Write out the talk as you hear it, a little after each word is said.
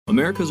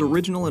America's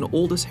original and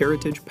oldest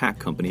heritage pack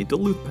company,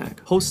 Duluth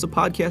Pack, hosts a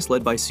podcast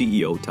led by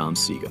CEO Tom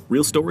Siga.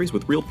 Real stories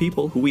with real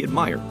people who we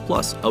admire,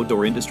 plus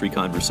outdoor industry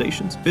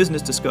conversations,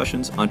 business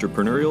discussions,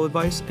 entrepreneurial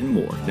advice, and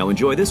more. Now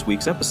enjoy this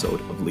week's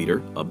episode of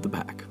Leader of the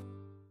Pack.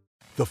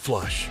 The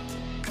flush.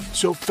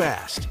 So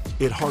fast,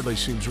 it hardly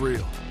seems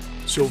real.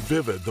 So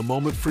vivid, the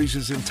moment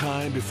freezes in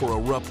time before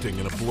erupting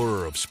in a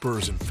blur of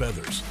spurs and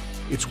feathers.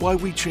 It's why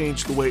we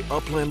changed the way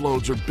upland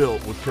loads are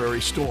built with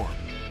Prairie Storm.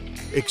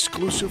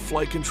 Exclusive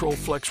flight control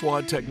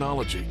FlexWad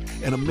technology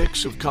and a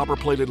mix of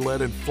copper-plated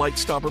lead and flight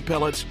stopper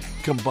pellets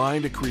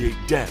combine to create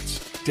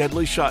dense,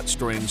 deadly shot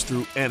strings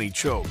through any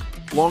choke.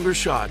 Longer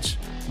shots,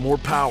 more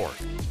power,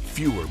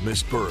 fewer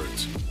missed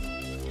birds.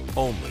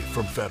 Only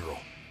from Federal.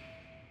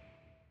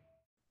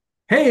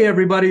 Hey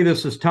everybody,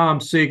 this is Tom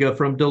Siga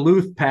from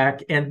Duluth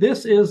Pack, and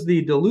this is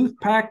the Duluth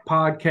Pack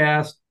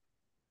podcast,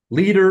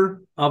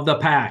 Leader of the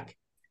Pack.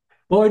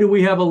 Boy, do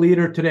we have a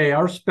leader today.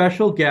 Our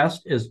special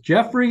guest is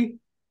Jeffrey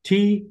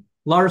T.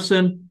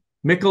 Larson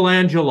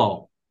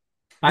Michelangelo.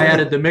 I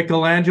added the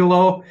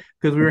Michelangelo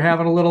because we were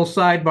having a little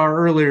sidebar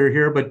earlier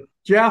here, but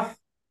Jeff,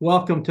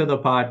 welcome to the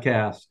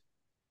podcast.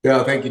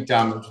 Yeah, thank you,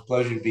 Tom. It's a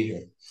pleasure to be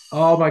here.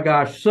 Oh my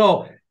gosh.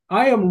 So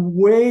I am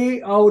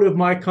way out of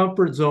my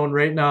comfort zone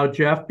right now,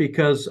 Jeff,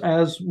 because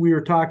as we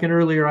were talking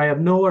earlier, I have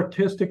no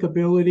artistic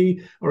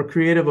ability or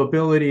creative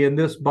ability in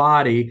this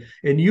body,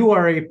 and you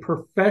are a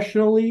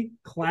professionally,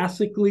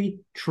 classically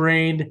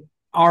trained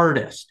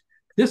artist.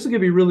 This is going to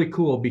be really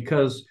cool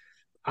because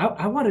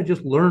I want to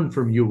just learn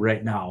from you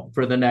right now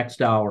for the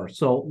next hour.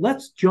 So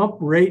let's jump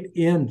right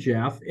in,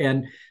 Jeff,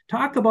 and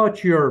talk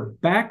about your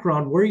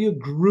background, where you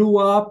grew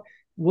up,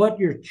 what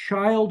your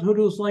childhood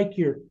was like,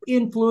 your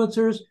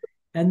influencers,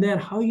 and then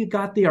how you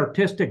got the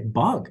artistic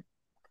bug.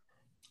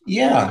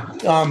 Yeah.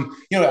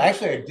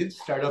 Actually, I did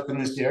start up in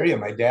this area.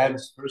 My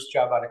dad's first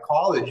job out of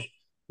college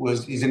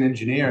he's an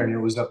engineer, and it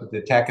was up at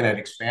the Taconite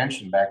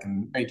expansion back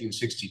in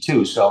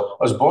 1962. So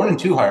I was born in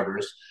Two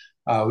Harbors.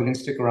 We didn't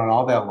stick around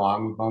all that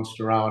long. We bounced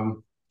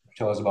around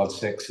until I was about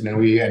 6, and then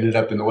we ended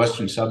up in the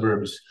western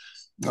suburbs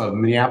of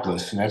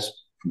Minneapolis, and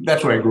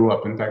that's where I grew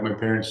up. In fact, my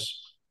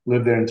parents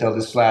lived there until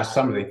this last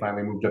summer. They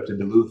finally moved up to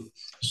Duluth.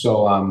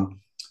 So,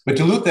 but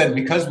Duluth, then,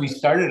 because we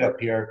started up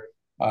here,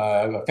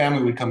 a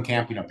family would come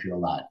camping up here a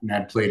lot, and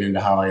that played into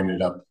how I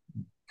ended up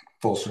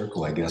full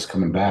circle, I guess,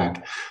 coming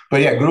back.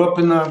 But yeah, grew up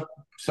in the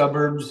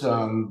suburbs,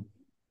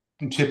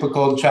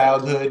 typical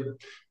childhood.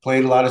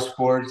 Played a lot of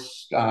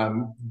sports. I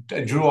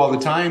drew all the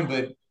time,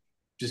 but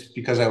just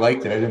because I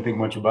liked it, I didn't think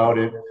much about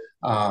it.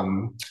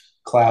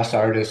 Class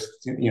artist,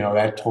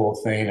 that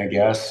whole thing, I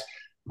guess.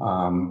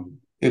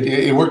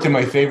 It worked in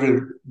my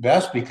favor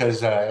best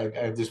because I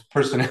have this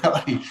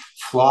personality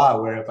flaw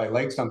where if I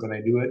like something,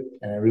 I do it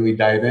and I really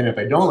dive in. If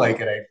I don't like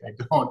it, I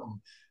don't.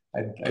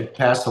 I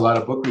passed a lot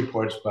of book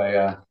reports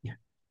by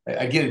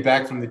I get it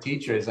back from the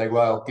teacher. It's like,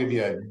 well, I'll give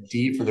you a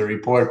D for the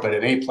report, but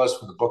an A+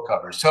 for the book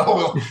cover.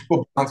 So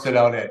we'll bounce it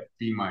out at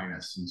B-.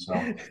 And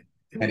so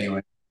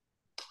anyway,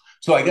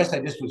 so I guess I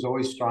just was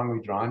always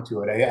strongly drawn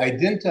to it. I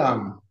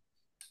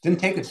didn't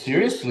take it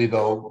seriously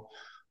though,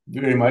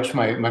 very much.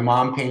 My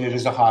mom painted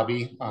as a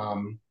hobby.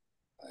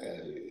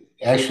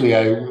 Actually,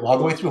 all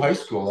the way through high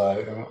school,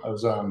 I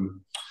was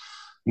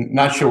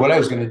not sure what I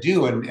was going to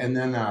do. And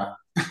then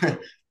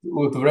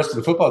with the rest of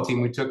the football team,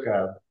 we took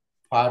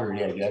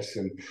pottery, I guess,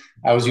 and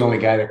I was the only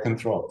guy that couldn't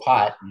throw a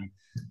pot. And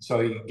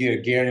so you get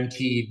a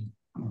guaranteed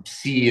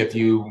C if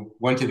you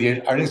went to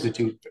the Art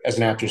Institute as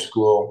an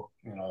after-school,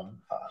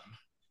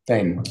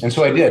 thing. And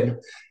so I did,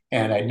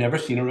 and I'd never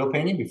seen a real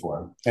painting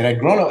before. And I'd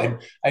grown up.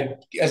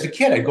 As a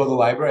kid, I'd go to the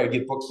library. I'd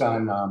get books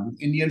on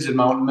Indians and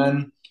mountain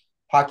men,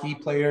 hockey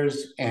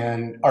players,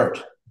 and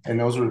art. And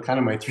those were kind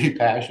of my 3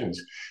 passions.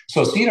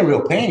 So seeing a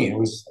real painting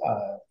was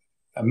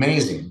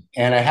amazing.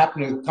 And I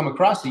happened to come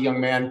across a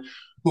young man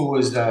who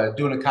was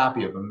doing a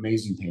copy of an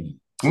amazing painting.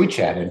 And we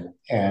chatted,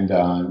 and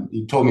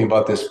he told me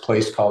about this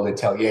place called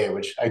Atelier,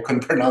 which I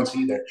couldn't pronounce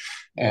either.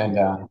 And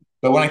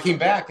but when I came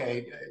back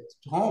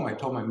home, I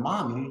told my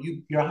mom,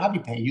 you're a hobby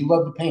painter. You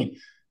love to paint.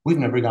 We've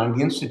never gone to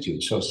the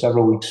Institute. So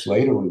several weeks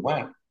later, we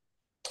went.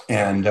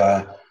 And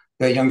that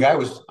young guy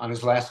was on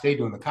his last day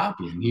doing the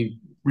copy, and he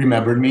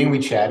remembered me, and we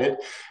chatted.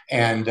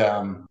 And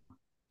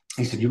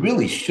he said, you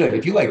really should.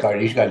 If you like art,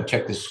 you got to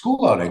check this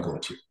school out I go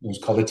to. It was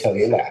called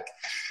Atelier Lac.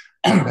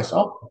 I said,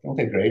 oh,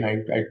 okay, great.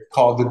 And I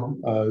called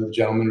the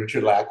gentleman,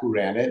 Richard Lack, who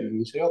ran it, and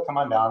he said, oh, come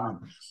on down. And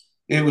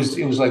it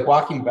was like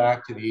walking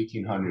back to the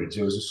 1800s.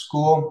 It was a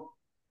school,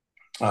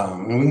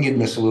 and we can get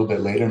into this a little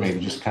bit later, maybe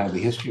just kind of the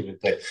history of it.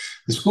 But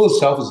the school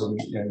itself is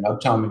in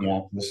uptown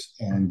Minneapolis,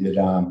 and it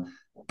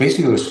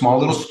basically was a small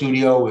little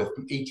studio with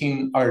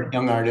 18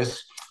 young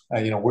artists,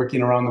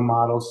 working around the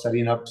models,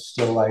 setting up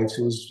still lifes.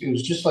 It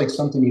was just like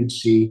something you'd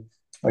see,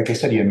 like I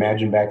said, you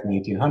imagine back in the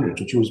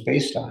 1800s, which it was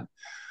based on.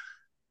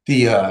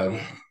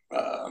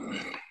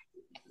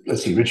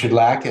 Richard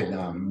Lack,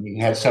 and we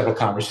had several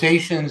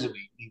conversations.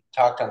 We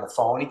talked on the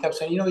phone. He kept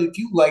saying, if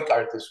you like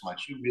art this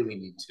much, you really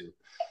need to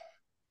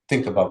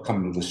think about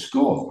coming to the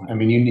school? I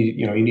mean, you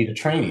need a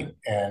training.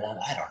 And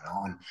I don't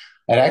know. And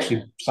I'd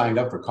actually signed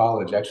up for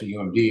college, actually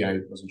UMD. I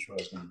wasn't sure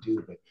what I was going to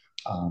do, but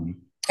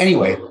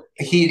anyway,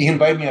 he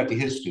invited me out to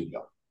his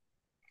studio.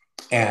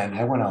 And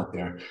I went out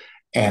there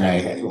and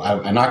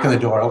I knocked on the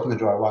door, opened the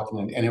door, I walked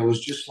in, and it was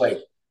just like,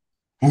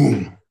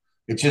 boom.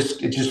 It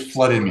just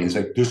flooded me. It's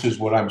like, this is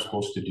what I'm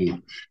supposed to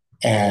do.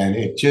 And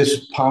it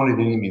just pounded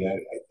into me that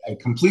I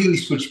completely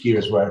switched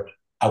gears where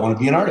I want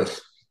to be an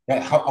artist.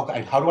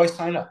 How do I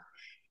sign up?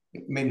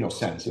 It made no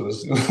sense. It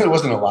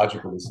wasn't a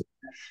logical decision.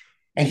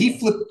 And he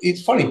flipped.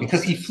 It's funny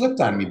because he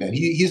flipped on me then.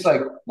 He's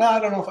like, no, I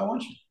don't know if I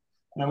want you.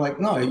 And I'm like,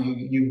 no,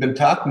 you've been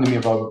talking to me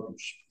about,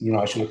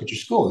 I should look at your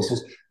school. He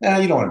says, no,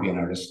 you don't want to be an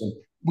artist. And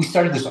we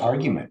started this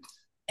argument.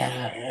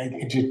 And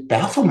it just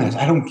baffled me.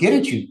 I don't get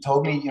it. You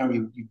told me,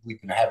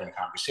 we've been having a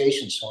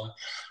conversation. So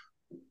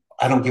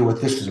I don't get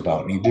what this is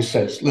about. And he just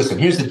says, listen,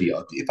 here's the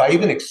deal. If I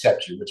even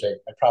accept you, which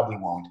I probably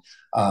won't,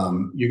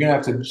 you're going to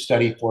have to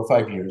study 4 or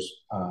 5 years.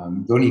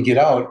 When you get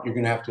out, you're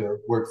going to have to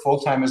work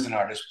full-time as an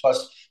artist,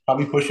 plus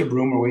probably push a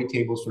broom or wait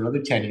tables for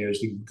another 10 years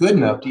to get good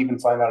enough to even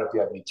find out if you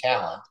have any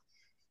talent.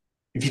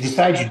 If you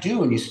decide you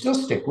do and you still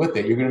stick with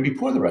it, you're going to be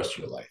poor the rest of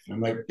your life. And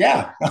I'm like,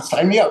 yeah,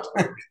 sign me up.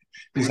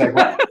 He's like,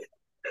 well,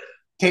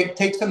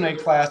 take some night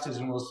classes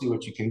and we'll see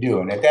what you can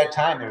do. And at that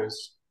time, there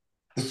was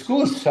the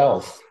school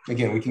itself.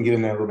 Again, we can get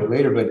in there a little bit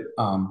later, but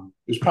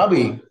there's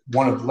probably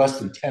one of less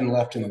than 10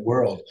 left in the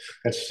world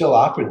that still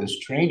offered this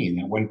training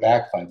that went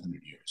back 500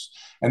 years.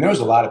 And there was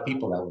a lot of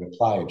people that would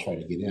apply and try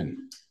to get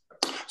in.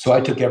 So I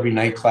took every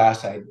night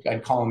class.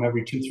 I'd call them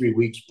every 2-3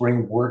 weeks,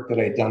 bring work that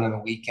I'd done on the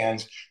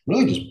weekends,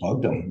 really just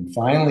bugged them. And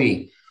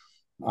finally,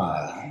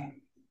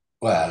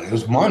 well, it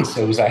was months.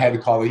 I had to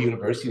call the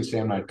university and say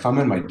I'm not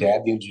coming. My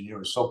dad, the engineer,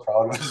 was so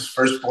proud of his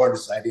firstborn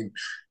deciding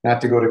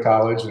not to go to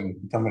college and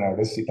become an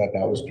artist. He thought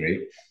that was great,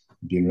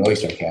 being really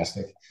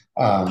sarcastic.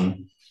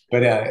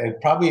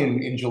 But probably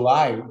in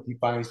July, he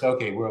finally said,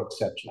 okay, we'll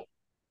accept you.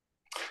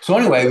 So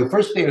anyway, the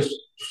first day of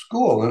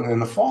school in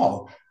the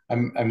fall, I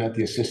met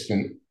the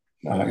assistant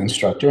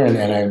instructor, and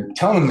I'm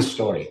telling him the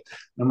story.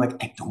 And I'm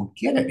like, I don't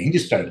get it. And he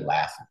just started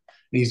laughing.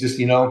 And he's just,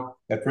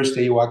 that first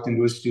day you walked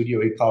into his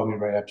studio, he called me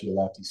right after you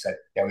left. He said,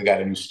 yeah, we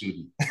got a new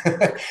student.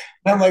 And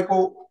I'm like,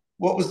 well,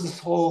 what was this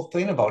whole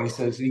thing about? And he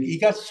says, he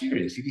got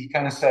serious. He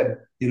kind of said,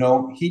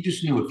 he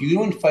just knew if you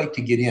didn't fight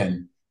to get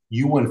in,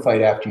 you wouldn't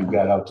fight after you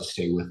got out to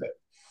stay with it.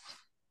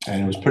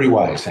 And it was pretty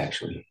wise,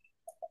 actually.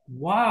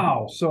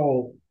 Wow.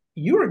 So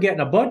you were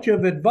getting a bunch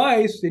of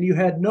advice and you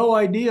had no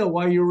idea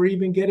why you were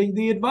even getting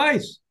the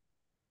advice.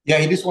 Yeah,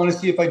 he just wanted to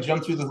see if I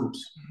jumped through the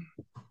hoops.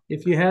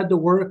 If you had the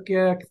work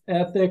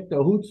ethic, the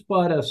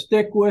chutzpah to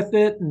stick with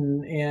it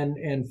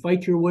and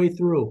fight your way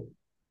through.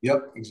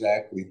 Yep,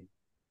 exactly.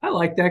 I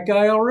like that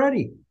guy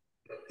already.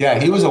 Yeah,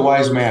 he was a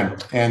wise man.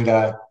 And,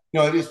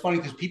 it's funny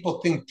because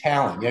people think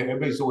talent. Yeah,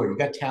 everybody's aware. You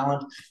got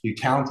talent. You're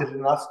talented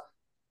enough.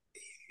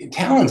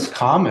 Talent's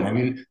common. I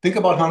mean, think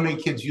about how many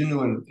kids you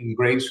knew in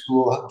grade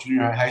school,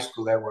 junior high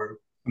school that were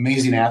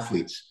amazing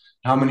athletes.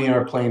 How many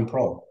are playing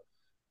pro?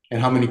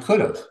 And how many could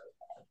have?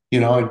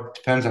 It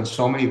depends on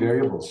so many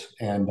variables.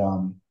 And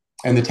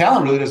the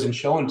talent really doesn't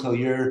show until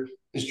you're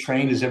as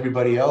trained as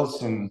everybody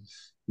else. And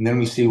then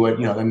we see what,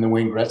 then the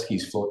Wayne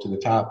Gretzky's float to the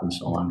top and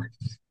so on.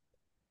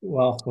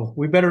 Well,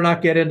 we better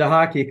not get into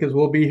hockey because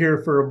we'll be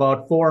here for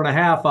about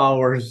 4.5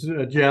 hours,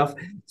 Jeff.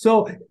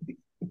 So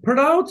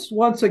pronounce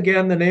once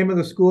again the name of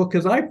the school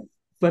because I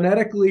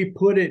phonetically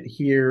put it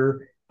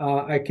here.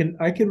 I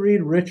can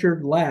read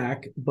Richard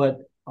Lack, but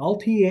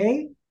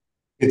Altier?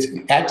 It's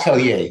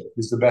Atelier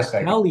is the best I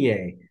can.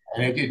 Atelier.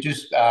 And it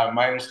just,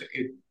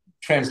 it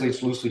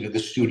translates loosely to the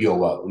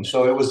studio of. And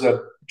so it was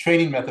a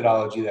training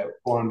methodology that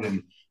formed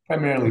in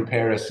primarily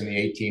Paris in the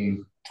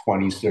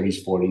 1820s,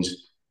 30s, 40s,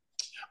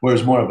 where it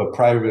was more of a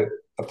private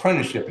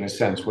apprenticeship in a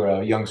sense,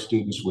 where young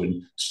students would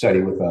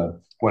study with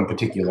one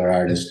particular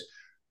artist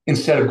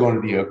instead of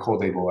going to the École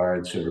des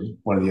Beaux-Arts or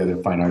one of the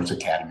other fine arts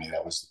academy.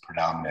 That was the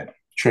predominant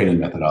training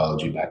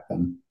methodology back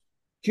then.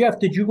 Jeff,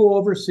 did you go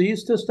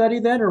overseas to study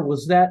then, or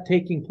was that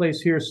taking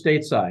place here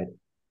stateside?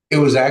 It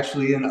was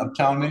actually in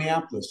uptown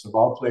Minneapolis, of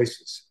all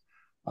places.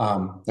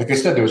 Like I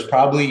said, there was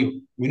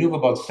we knew of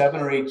about 7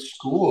 or 8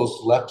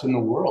 schools left in the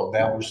world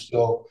that were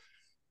still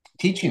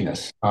teaching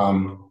this.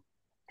 I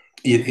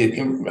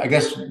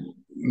guess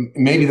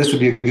maybe this would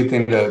be a good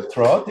thing to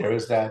throw out there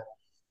is that,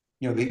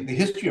 the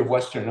history of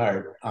Western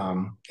art,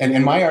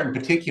 and my art in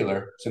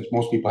particular, since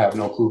most people have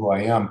no clue who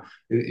I am,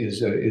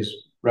 is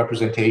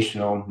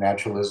representational,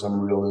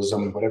 naturalism,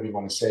 realism, whatever you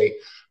want to say.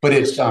 But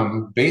it's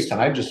based on,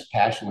 I'm just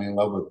passionately in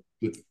love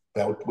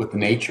with the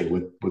nature,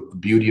 with the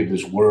beauty of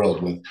this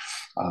world.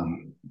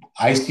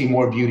 I see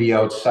more beauty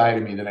outside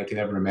of me than I can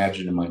ever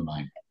imagine in my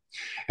mind.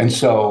 And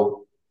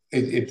so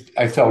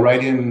I fell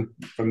right in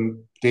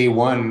from day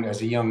one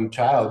as a young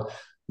child,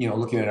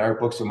 looking at art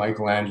books of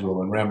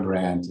Michelangelo and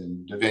Rembrandt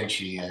and Da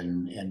Vinci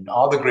and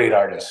all the great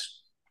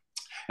artists.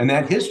 And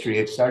that history,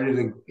 it started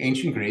in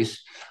ancient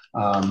Greece.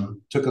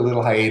 took a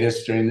little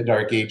hiatus during the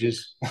Dark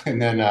Ages,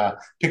 and then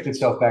picked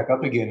itself back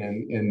up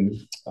again in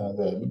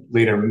the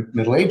later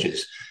Middle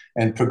Ages,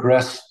 and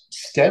progressed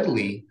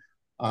steadily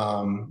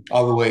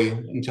all the way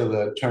until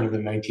the turn of the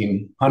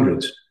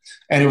 1900s.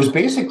 And it was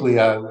basically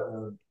a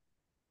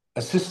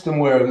system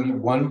where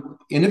one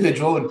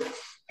individual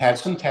had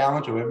some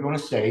talent, or whatever you want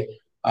to say,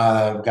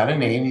 got a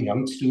name.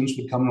 Young students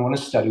would come and want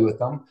to study with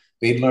them.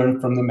 They'd learn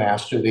from the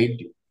master.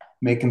 They'd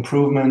make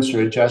improvements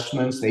or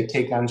adjustments. They'd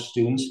take on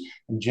students.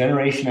 And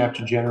generation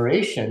after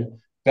generation,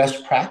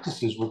 best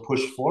practices were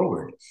pushed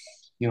forward.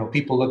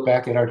 People look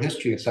back at art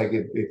history, it's like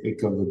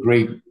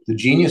the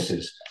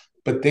geniuses,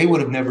 but they would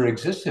have never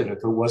existed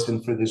if it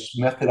wasn't for this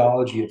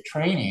methodology of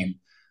training,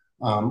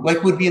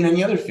 like would be in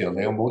any other field.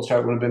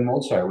 Mozart would have been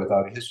Mozart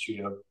without a history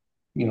of,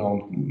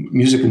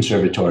 music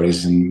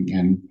conservatories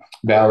and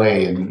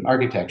ballet and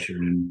architecture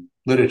and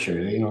literature.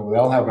 We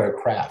all have our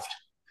craft.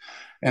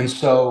 And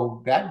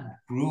so that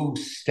grew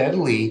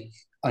steadily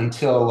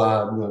until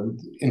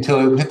it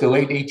hit the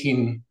late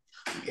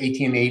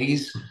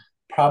 1880s.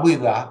 Probably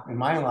in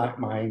my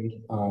mind,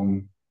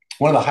 one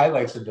of the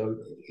highlights of the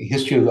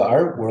history of the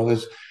art world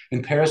is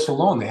in Paris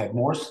alone. They had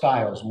more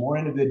styles, more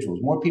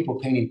individuals, more people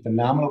painting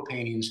phenomenal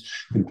paintings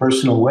in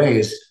personal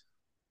ways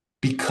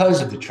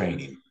because of the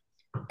training.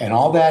 And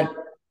all that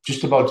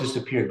just about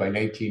disappeared by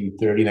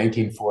 1930,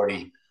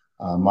 1940.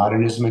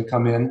 Modernism had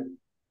come in.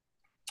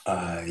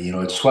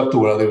 It swept the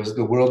world.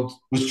 The world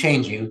was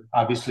changing.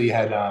 Obviously, you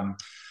had,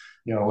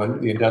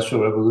 when the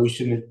Industrial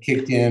Revolution had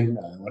kicked in,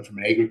 went from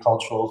an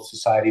agricultural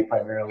society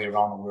primarily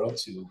around the world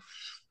to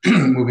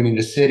moving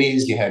into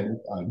cities. You had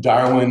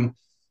Darwin,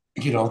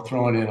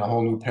 throwing in a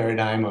whole new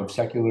paradigm of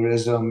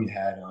secularism. You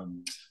had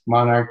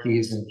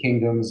monarchies and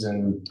kingdoms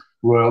and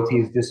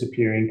royalties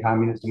disappearing,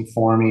 communism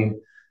forming,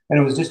 and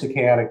it was just a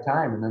chaotic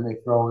time. And then they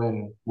throw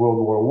in World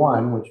War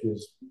I, which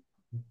was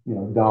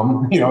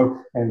dumb,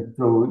 and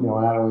through,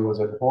 not only was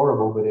it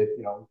horrible, but it,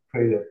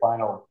 created a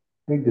final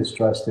big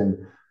distrust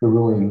in the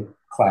ruling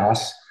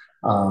class.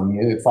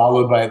 It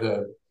followed by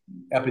the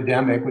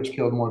epidemic, which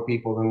killed more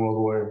people than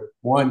World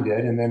War I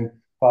did, and then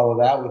follow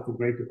that with the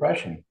Great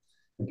Depression.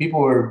 And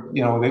people were,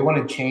 they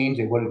wanted change,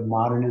 they wanted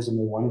modernism,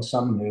 they wanted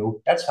something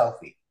new. That's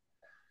healthy.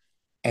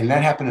 And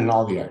that happened in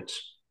all the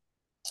arts.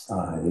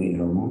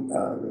 In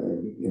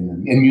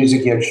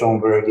music, you had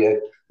Schoenberg, you had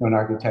in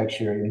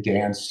architecture, in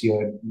dance, you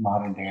had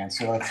modern dance.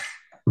 So,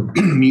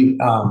 the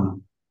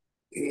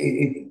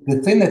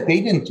thing that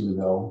they didn't do,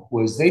 though,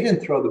 was they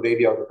didn't throw the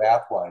baby out with the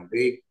bathwater.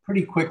 They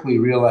pretty quickly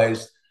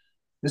realized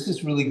this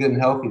is really good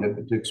and healthy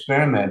to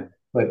experiment,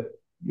 but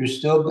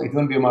if you're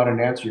going to be a modern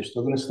dancer, you're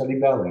still going to study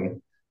ballet.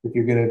 If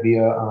you're going to be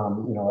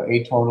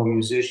atonal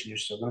musician, you're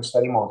still going to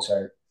study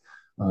Mozart,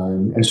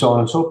 and so on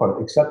and so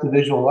forth. Except the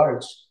visual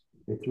arts,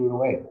 they threw it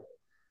away.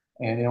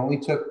 And it only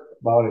took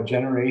about a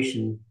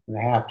generation and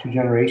a half, 2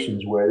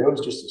 generations, where there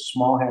was just a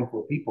small handful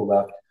of people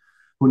left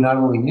who not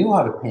only knew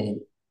how to paint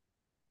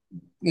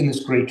in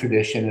this great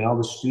tradition and all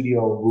the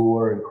studio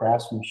lure and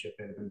craftsmanship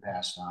that had been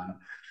passed on,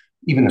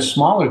 even a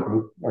smaller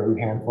group or a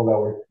handful that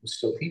were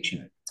still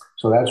teaching it.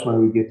 So that's when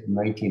we get to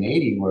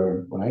 1980,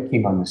 when I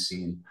came on the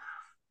scene.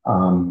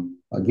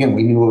 Again,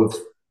 we knew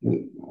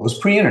it was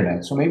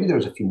pre-internet, so maybe there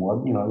was a few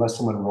more, unless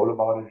someone wrote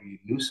about it or you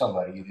knew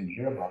somebody, you didn't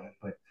hear about it.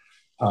 But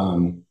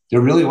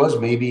there really was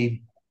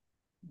maybe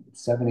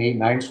 7, 8,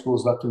 9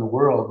 schools left in the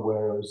world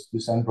where it was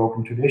this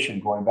unbroken tradition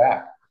going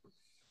back.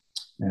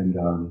 And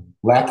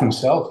Lack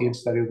himself, he had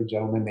studied with a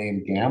gentleman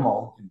named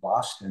Gamel in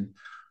Boston,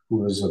 who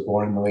was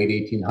born in the late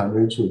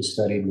 1800s, who had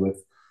studied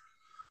with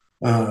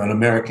an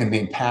American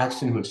named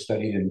Paxton, who had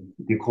studied in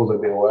the École des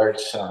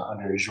Beaux-Arts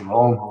under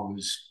Jerome, who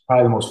was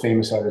probably the most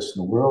famous artist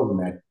in the world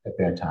at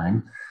that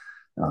time.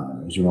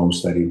 Jerome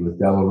studied with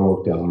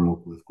Delaroque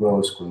with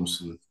Gross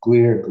with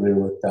Glear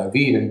with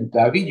David. And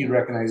David, you'd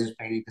recognize his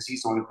painting because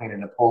he's the one who painted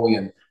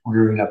Napoleon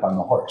rearing up on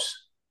the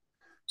horse.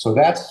 So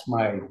that's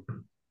my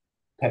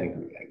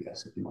pedigree, I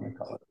guess, if you want to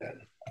call it that.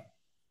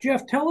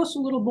 Jeff, tell us a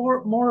little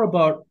more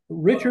about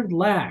Richard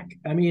Lack.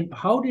 I mean,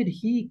 how did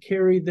he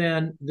carry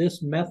then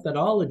this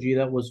methodology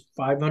that was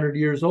 500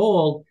 years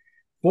old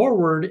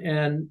forward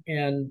and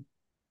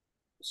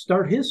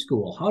start his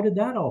school? How did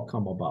that all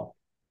come about?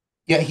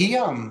 Yeah, he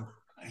kind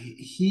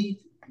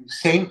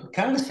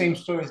of the same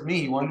story as me.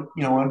 He wanted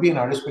to be an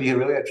artist, but he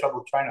really had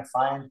trouble trying to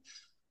find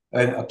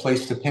a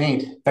place to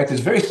paint. In fact,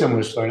 it's a very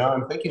similar story. Now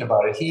I'm thinking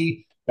about it.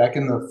 He, back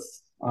in the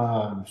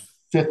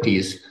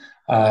 50s,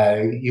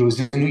 he was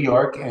in New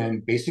York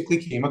and basically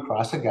came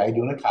across a guy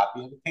doing a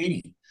copy of a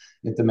painting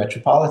at the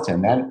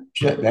Metropolitan.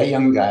 That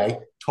young guy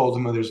told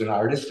him there's an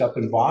artist up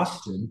in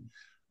Boston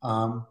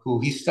who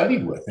he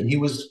studied with, and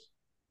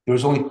there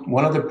was only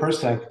one other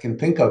person I can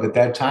think of at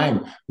that time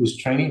who was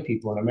training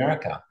people in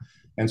America.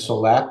 And so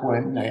Lack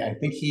went, and I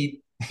think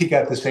he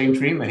got the same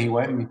treatment. He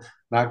went and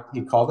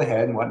he called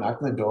ahead and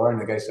knocked on the door, and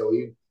the guy said, well,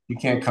 you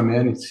can't come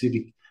in. And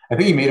I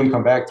think he made him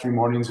come back 3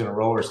 mornings in a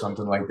row or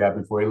something like that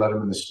before he let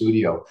him in the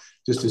studio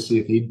just to see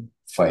if he'd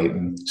fight.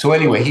 And so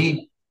anyway,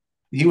 he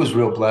was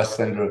real blessed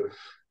then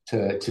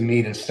to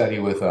meet and study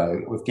with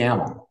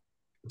Gamel.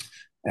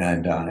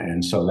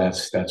 And so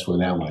that's where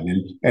that went.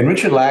 And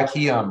Richard Lack,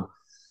 he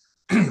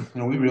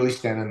we really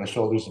stand on the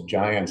shoulders of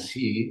giants.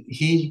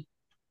 He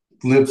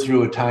lived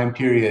through a time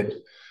period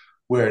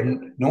where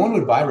no one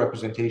would buy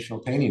representational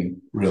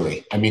painting,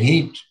 really. I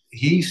mean,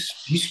 he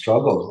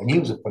struggled, and he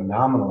was a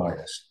phenomenal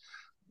artist,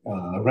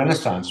 a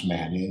Renaissance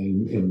man,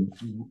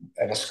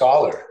 and a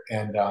scholar.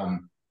 And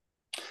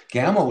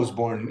Gamma was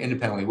born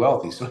independently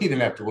wealthy, so he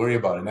didn't have to worry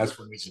about it. And that's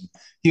one reason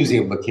he was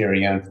able to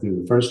carry on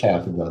through the first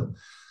half of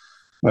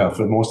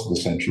for most of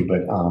the century.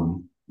 But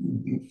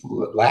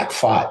Lack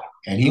fought,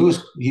 and he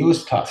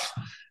was tough,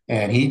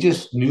 and he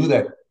just knew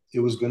that it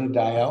was going to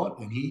die out,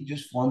 and he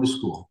just formed a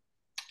school.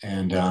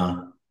 And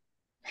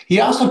he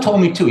also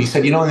told me too. He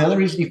said, the other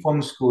reason he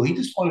formed the school, he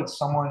just wanted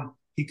someone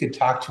he could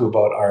talk to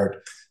about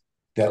art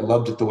that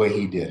loved it the way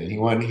he did, and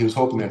he was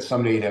hoping that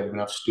someday he'd have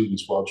enough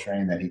students well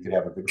trained that he could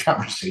have a good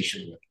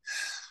conversation with.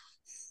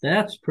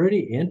 That's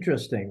pretty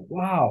interesting.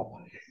 Wow.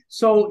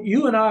 So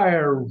you and I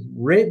are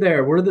right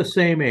there. We're the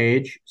same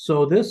age.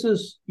 So this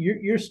is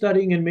you're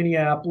studying in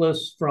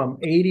Minneapolis from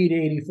 80 to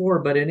 84,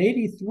 but in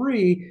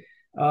 83,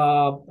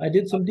 I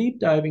did some deep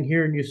diving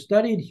here, and you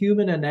studied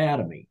human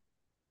anatomy.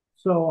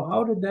 So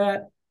how did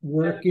that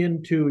work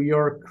into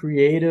your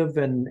creative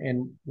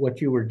and what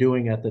you were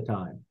doing at the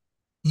time?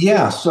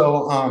 Yeah.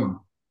 So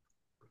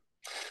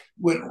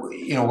what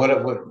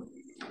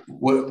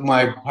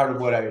my part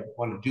of what I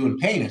want to do in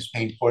paint is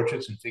paint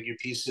portraits and figure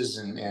pieces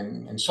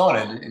and so on.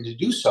 And to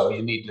do so,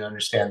 you need to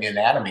understand the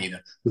anatomy,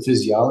 the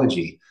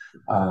physiology.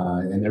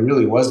 And there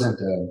really wasn't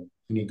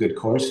any good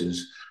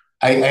courses.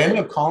 I ended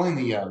up calling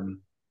the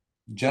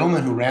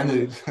gentleman who ran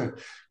the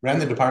ran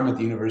the department at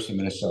the University of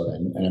Minnesota,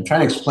 and I'm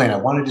trying to explain. I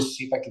wanted to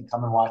see if I could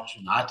come and watch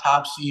an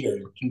autopsy, or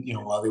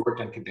while they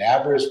worked on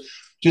cadavers,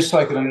 just so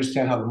I could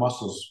understand how the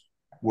muscles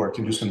worked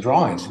and do some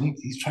drawings. And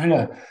he's trying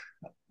to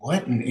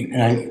what?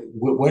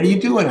 What are you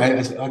doing?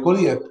 I go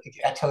to the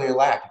Atelier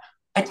Lac.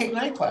 I take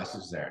night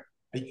classes there.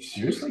 Are you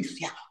seriously?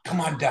 Yeah, come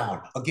on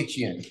down. I'll get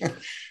you in.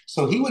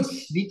 So he would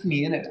sneak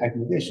me in I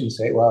shouldn't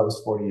say, well, it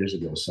was 40 years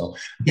ago. So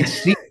he'd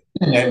sneak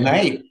in at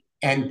night.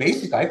 And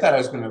basically, I thought I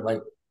was going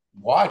to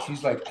watch.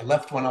 He's like, I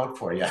left one out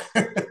for you.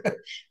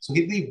 So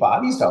he'd leave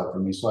bodies out for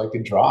me so I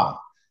could draw.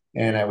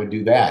 And I would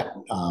do that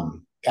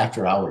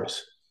after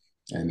hours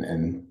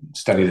and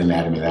studied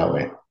anatomy that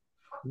way.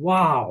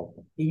 Wow.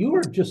 You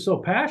were just so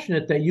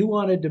passionate that you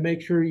wanted to make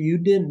sure you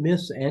didn't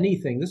miss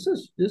anything. This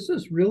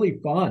is really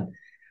fun.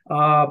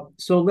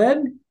 So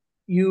then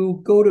you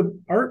go to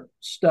art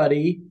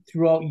study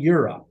throughout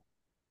Europe.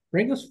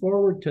 Bring us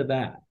forward to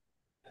that.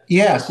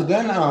 Yeah. So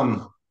then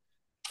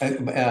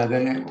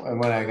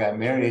when I got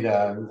married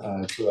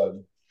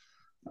to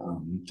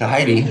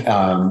Heidi,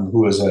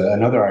 who was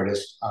another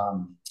artist,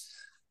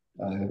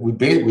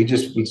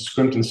 we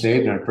scrimped and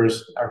saved. And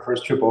our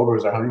first trip over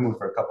was our honeymoon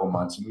for a couple of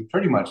months, and we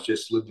pretty much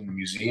just lived in the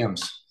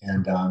museums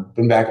and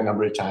been back a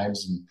number of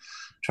times and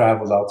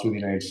traveled out through the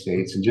United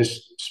States and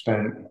just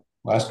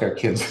ask our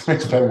kids,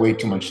 spent way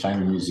too much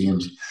time in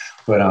museums.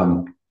 But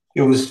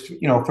it was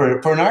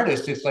for an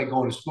artist, it's like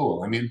going to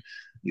school. I mean,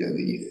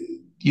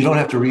 you don't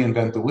have to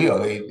reinvent the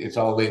wheel. It's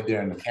all laid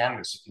there in the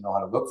canvas. If you know how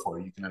to look for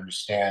it, you can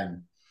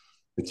understand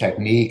the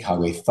technique, how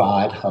they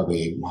thought, how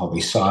they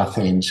saw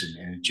things,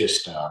 and it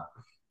just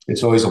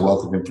it's always a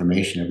wealth of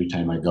information every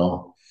time I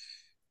go.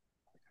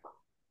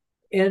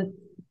 And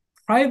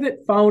private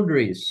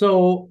foundries.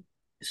 So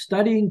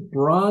studying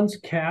bronze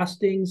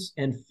castings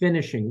and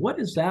finishing. What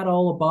is that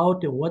all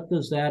about, and what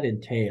does that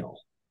entail?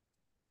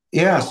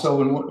 Yeah.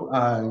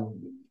 So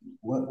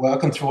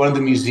walking through one of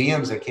the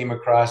museums, I came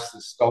across the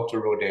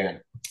sculptor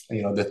Rodin,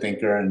 the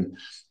thinker, and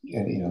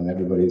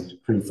everybody's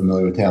pretty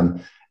familiar with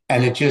him.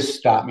 And it just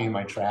stopped me in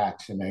my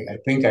tracks. And I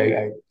think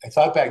I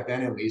thought back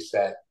then, at least,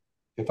 that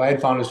if I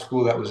had found a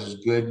school that was as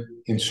good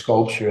in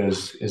sculpture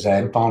as I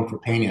had found for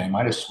painting, I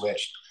might have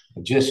switched.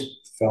 I just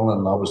fell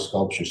in love with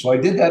sculpture. So I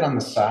did that on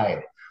the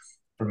side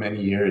for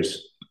many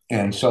years.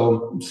 And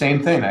so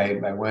same thing,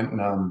 I went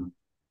and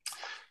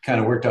kind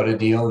of worked out a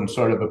deal and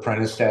sort of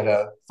apprenticed at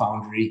a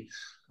foundry,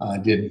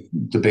 did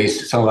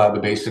a lot of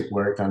the basic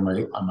work on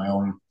my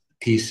own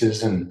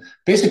pieces, and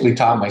basically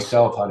taught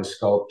myself how to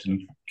sculpt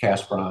and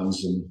cast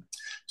bronze and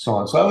so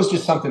on. So that was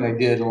just something I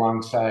did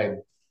alongside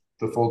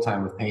the full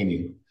time of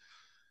painting.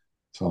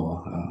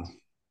 So,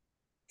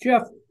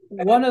 Jeff,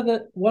 one of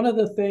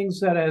the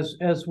things that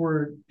as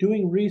we're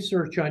doing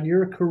research on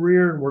your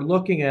career and we're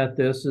looking at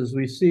this, is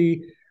we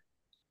see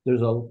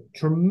there's a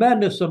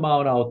tremendous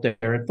amount out there.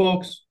 And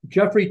folks,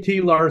 Jeffrey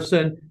T.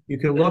 Larson, you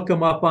can look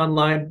him up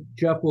online.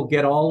 Jeff will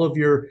get all of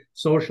your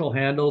social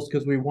handles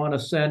because we want to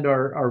send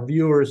our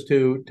viewers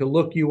to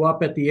look you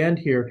up at the end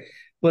here.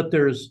 But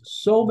there's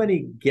so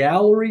many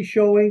gallery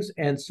showings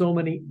and so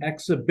many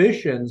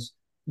exhibitions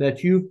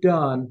that you've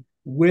done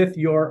with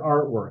your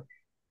artwork.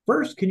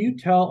 First, can you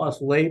tell us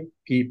lay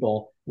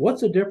people, what's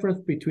the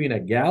difference between a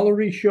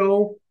gallery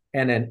show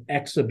and an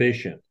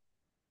exhibition?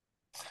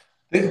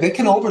 They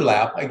can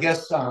overlap, I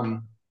guess.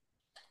 They're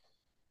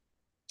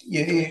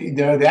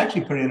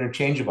actually pretty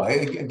interchangeable.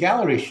 A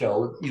gallery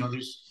show,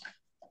 there's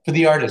for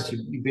the artists,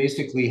 you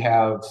basically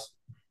have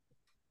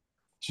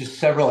just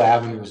several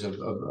avenues of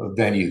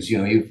venues.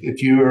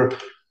 If you're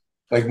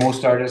like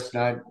most artists,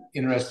 not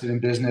interested in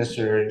business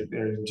or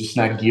just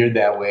not geared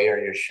that way, or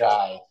you're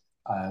shy,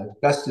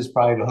 best is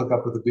probably to hook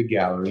up with a good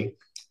gallery,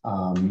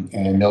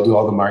 and they'll do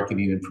all the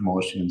marketing and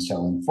promotion and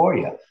selling for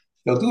you.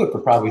 They'll do it for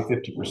probably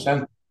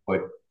 50%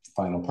 what the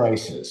final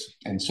price is,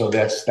 and so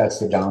that's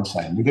the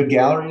downside. The good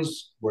gallery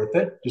is worth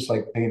it, just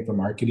like paying for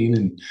marketing,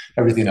 and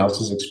everything else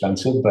is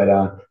expensive, but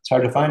it's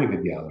hard to find a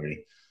good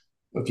gallery.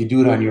 If you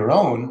do it on your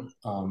own,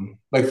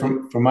 like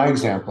from my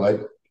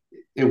example,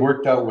 it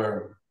worked out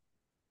where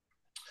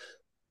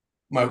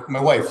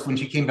my wife, when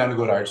she came down to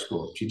go to art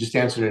school, she just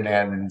answered an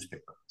ad in the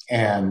newspaper,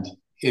 and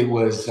it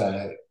was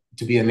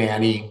to be a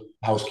nanny,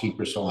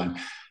 housekeeper, so on.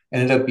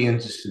 Ended up being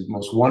just the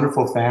most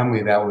wonderful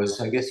family that was,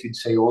 I guess you'd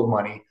say, old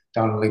money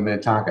down in Lake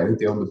Minnetonka. I think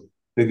they own the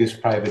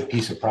biggest private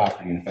piece of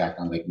property, in fact,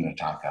 on Lake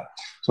Minnetonka.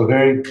 So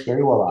very,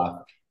 very well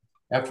off.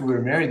 After we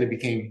were married, they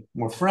became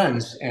more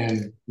friends,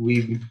 and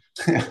we,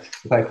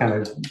 if I kind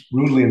of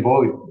rudely and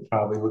boldly,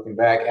 probably looking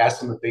back,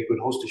 asked them if they could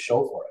host a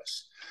show for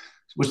us,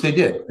 which they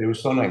did. They were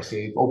so nice.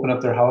 They opened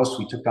up their house.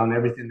 We took down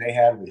everything they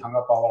had. We hung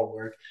up all our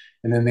work,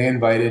 and then they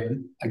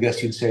invited, I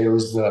guess you'd say it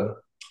was the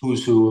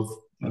who's who of,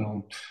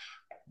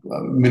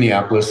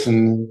 Minneapolis,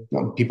 and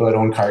people that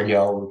own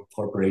Cargill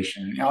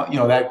Corporation,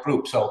 that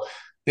group. So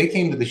they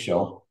came to the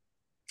show.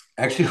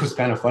 Actually, it was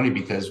kind of funny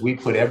because we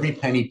put every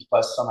penny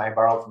plus some I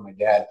borrowed from my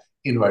dad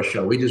into our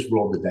show. We just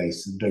rolled the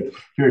dice and like,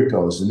 here it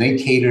goes. And they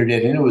catered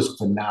it, and it was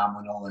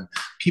phenomenal, and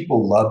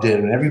people loved it,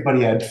 and everybody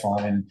had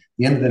fun. And at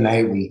the end of the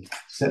night, we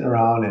sitting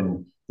around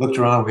and looked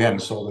around. We hadn't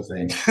sold a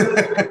thing.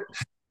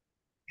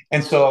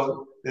 And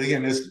so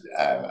again,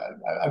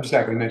 I'm just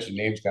not going to mention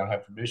names. I don't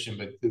have permission,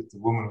 but the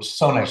woman was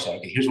so nice.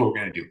 Like, here's what we're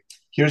going to do.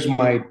 Here's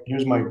my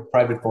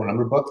private phone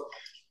number book.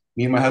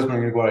 Me and my husband are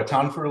going to go out of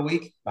town for a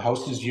week. The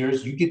house is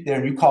yours. You get there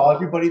and you call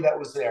everybody that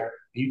was there,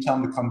 and you tell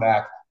them to come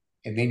back,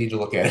 and they need to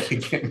look at it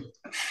again.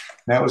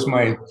 that was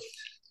my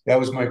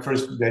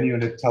first venue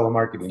into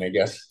telemarketing, I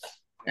guess.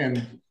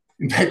 And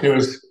in fact,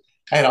 I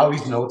had all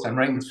these notes. I'm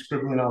writing,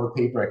 scribbling on the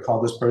paper. I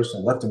called this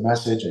person. I left a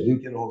message. I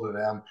didn't get a hold of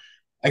them.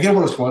 I get a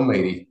hold of this one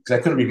lady because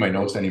I couldn't read my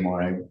notes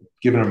anymore. I'd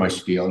given her my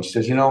spiel, and she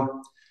says,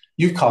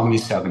 you've called me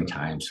 7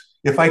 times.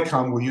 If I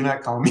come, will you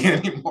not call me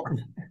anymore?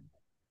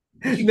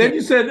 Then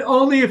you said,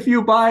 only if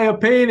you buy a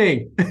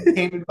painting. She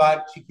came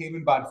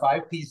and bought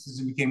 5 pieces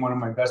and became one of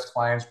my best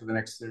clients for the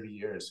next 30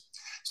 years.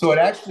 So it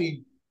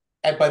actually,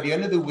 by the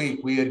end of the week,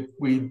 we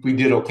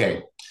did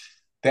okay.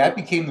 That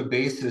became the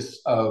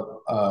basis of,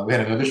 we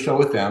had another show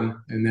with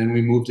them, and then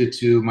we moved it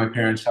to my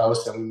parents'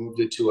 house, and we moved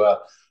it to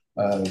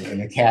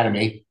an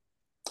academy.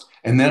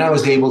 And then I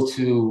was able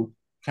to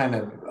kind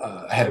of,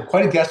 I had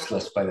quite a guest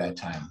list by that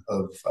time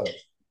of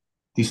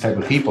these type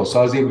of people. So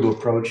I was able to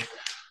approach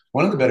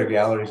one of the better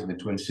galleries in the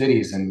Twin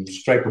Cities and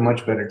strike a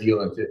much better deal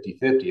than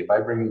 50-50. If I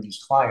bring you these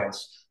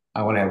clients,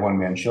 I want to have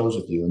one-man shows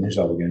with you, and here's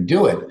how we're going to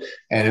do it.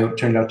 And it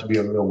turned out to be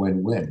a real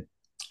win-win.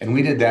 And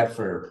we did that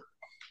for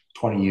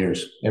 20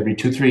 years. Every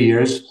 2-3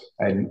 years,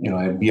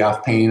 I'd be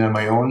off painting on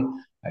my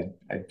own.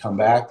 I'd come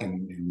back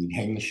and we'd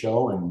hang the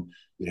show, and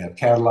we'd have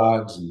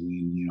catalogs,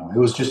 and it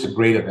was just a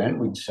great event.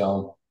 We'd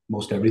sell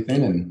most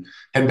everything and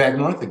head back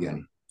north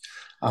again.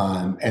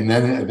 And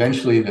then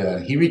eventually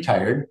he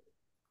retired,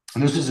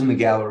 and this was in the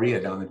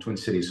Galleria down in the Twin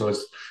Cities. So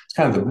it's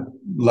kind of the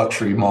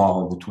luxury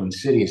mall of the Twin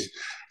Cities.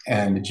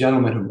 And the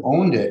gentleman who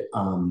owned it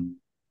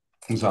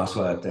was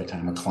also at that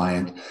time a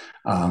client.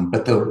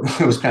 But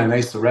it was kind of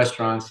nice. The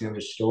restaurants,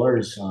 the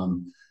stores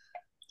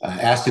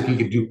asked if he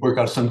could work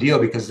out some deal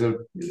because a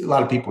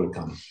lot of people would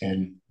come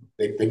and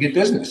they get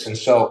business. And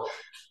so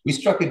we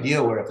struck a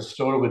deal where if a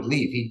store would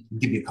leave, he'd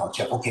give me a call,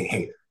 Jeff. Okay,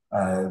 hey,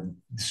 the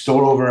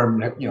store over,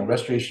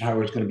 Restoration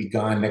Hardware is going to be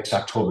gone next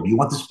October. Do you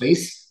want the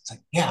space? It's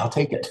like, yeah, I'll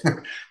take it.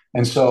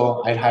 And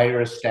so I'd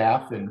hire a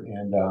staff,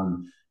 and I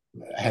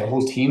had a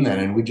whole team then,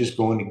 and we'd just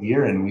go into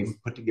gear, and we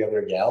put together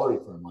a gallery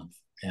for a month.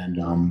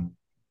 And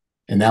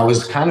that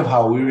was kind of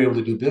how we were able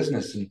to do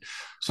business. And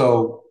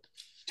so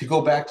to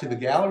go back to the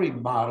gallery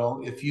model,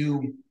 if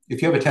you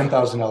have a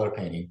 $10,000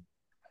 painting,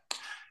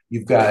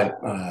 you've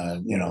got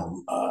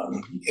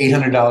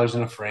 $800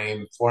 in a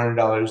frame,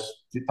 $400,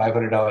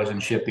 $500 in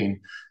shipping.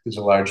 It's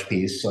a large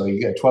piece, so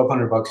you got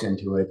 $1,200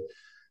 into it.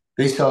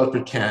 They sell it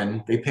for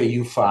 10. They pay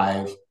you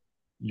 5.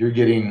 You're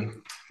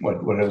getting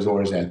what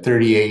was at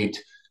 38.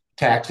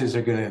 Taxes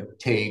are going to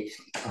take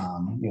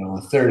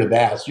a third of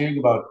that, so you're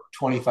getting about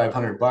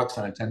 $2,500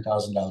 on a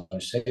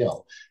 $10,000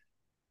 sale.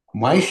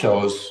 My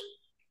shows,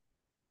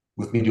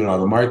 with me doing all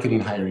the marketing,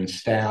 hiring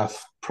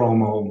staff,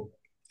 promo,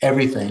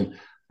 everything,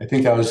 I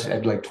think I was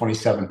at like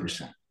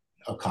 27%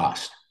 of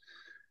cost.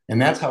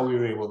 And that's how we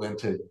were able then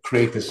to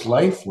create this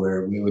life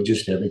where we would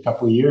just every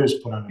couple of years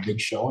put on a big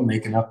show and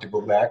make enough to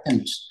go back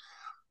and just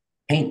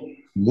paint,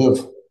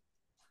 live.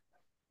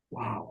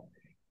 Wow.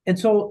 And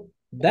so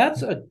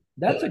that's a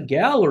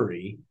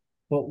gallery,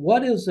 but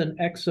what is an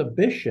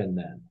exhibition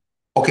then?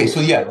 Okay, so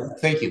yeah,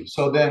 thank you.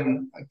 So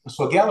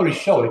a gallery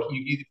show,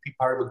 you either be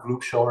part of a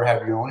group show or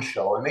have your own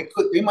show, and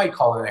they might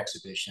call it an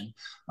exhibition.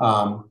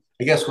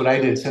 I guess what I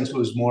did, since it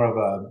was more of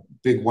a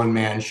big one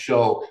man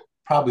show,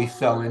 probably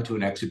fell into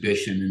an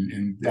exhibition,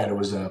 and that it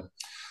was an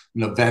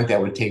event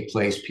that would take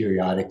place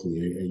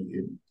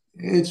periodically.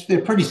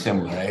 They're pretty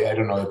similar. I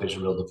don't know if there's a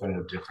real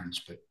definitive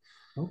difference, but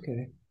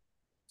Okay.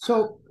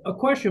 So, a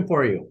question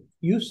for you.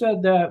 You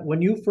said that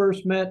when you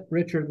first met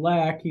Richard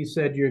Lack, he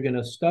said you're going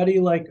to study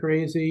like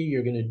crazy,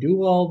 you're going to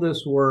do all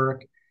this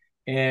work,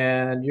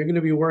 and you're going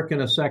to be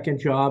working a second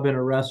job in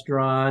a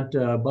restaurant,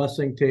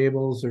 bussing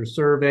tables or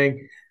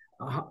serving.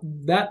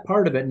 That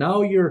part of it.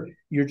 Now you're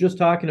just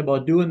talking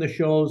about doing the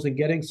shows and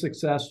getting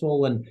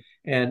successful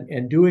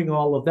and doing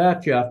all of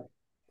that, Jeff.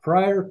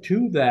 Prior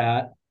to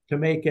that, to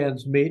make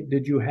ends meet,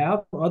 did you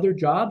have other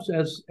jobs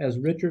as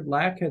Richard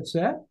Lack had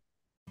said?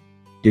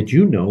 Did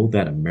you know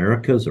that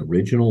America's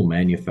original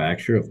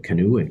manufacturer of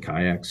canoe and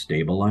kayak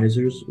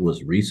stabilizers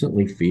was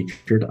recently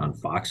featured on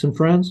Fox and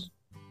Friends?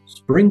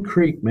 Spring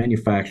Creek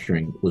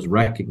Manufacturing was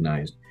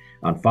recognized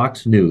on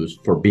Fox News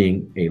for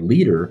being a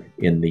leader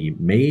in the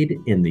Made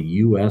in the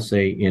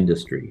USA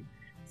industry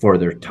for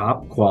their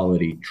top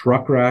quality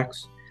truck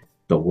racks,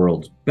 the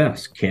world's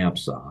best camp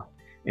saw,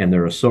 and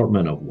their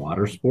assortment of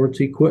water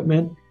sports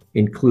equipment,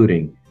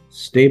 including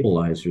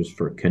stabilizers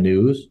for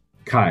canoes,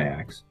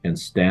 kayaks, and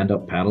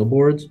stand-up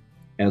paddleboards,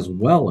 as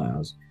well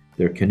as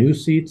their canoe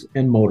seats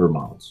and motor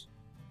mounts.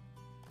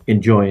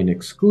 Enjoy an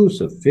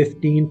exclusive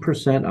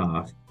 15%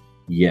 off,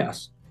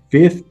 yes,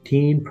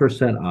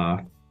 15%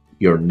 off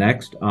your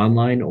next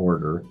online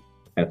order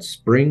at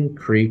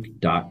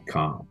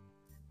springcreek.com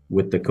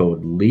with the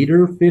code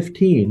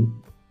LEADER15,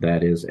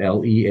 that is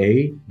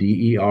LEADER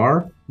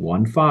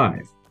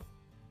 15.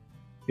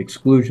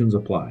 Exclusions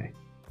apply.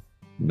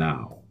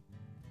 Now,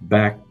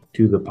 back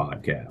to the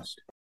podcast.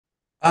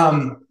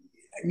 I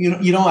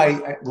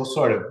well,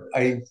 sort of.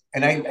 When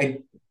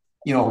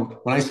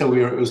I said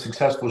it was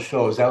successful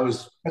shows,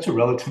 that's a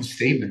relative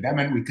statement. That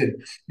meant we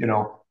could,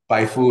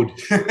 buy food,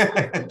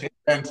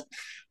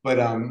 but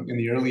in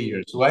the early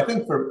years. So I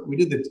think we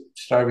did the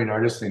starving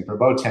artist thing for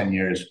about 10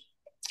 years.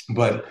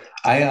 But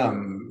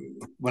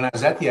when I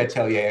was at the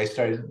atelier, I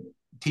started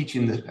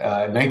teaching the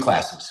night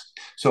classes.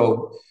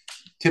 So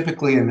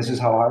typically, and this is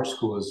how our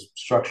school is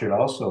structured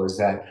also, is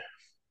that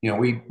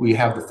we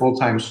have the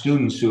full-time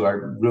students who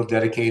are real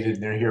dedicated,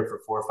 and they're here for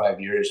 4 or 5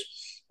 years,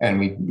 and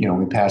we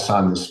pass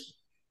on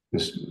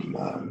this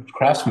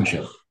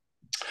craftsmanship.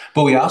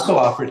 But we also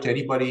offer it to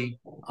anybody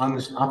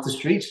off the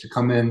streets to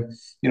come in,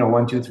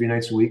 1, 2, 3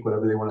 nights a week,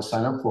 whatever they want to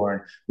sign up for.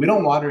 And we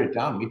don't water it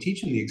down. We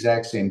teach them the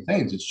exact same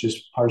things. It's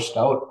just parsed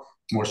out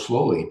more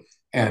slowly.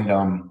 And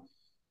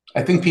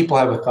I think people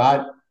have a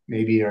thought,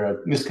 maybe, or a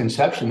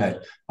misconception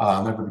that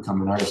I'll never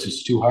become an artist.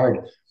 It's too hard.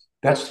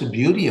 That's the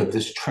beauty of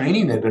this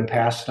training that had been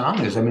passed on.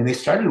 They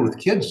started with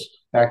kids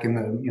back in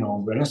the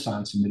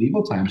Renaissance and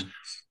medieval times.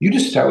 You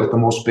just start with the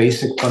most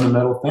basic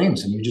fundamental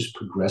things, and you just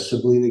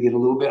progressively they get a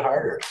little bit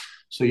harder.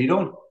 So you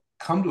don't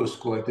come to a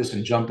school like this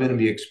and jump in and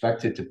be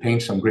expected to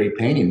paint some great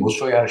painting. We'll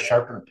show you how to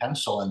sharpen a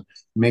pencil and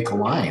make a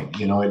line.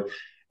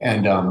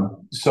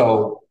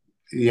 So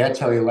the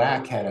Atelier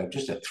Lac had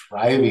just a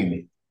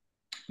thriving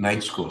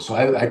night school. So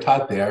I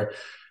taught there.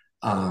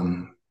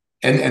 And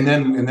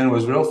then I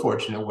was real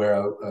fortunate where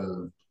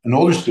an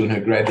older student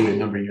who graduated a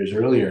number of years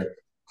earlier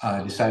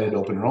decided to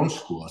open her own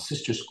school, a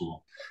sister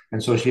school.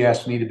 And so she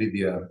asked me to be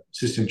the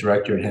assistant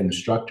director and head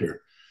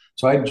instructor.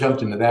 So I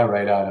jumped into that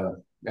right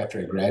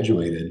after I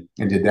graduated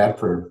and did that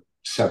for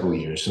several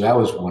years. So that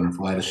was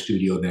wonderful. I had a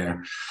studio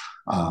there.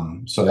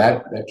 So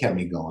that kept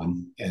me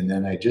going. And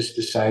then I just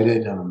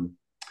decided,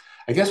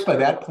 I guess by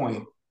that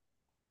point,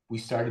 we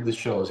started the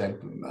shows.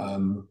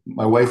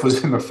 My wife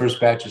was in the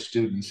first batch of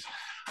students.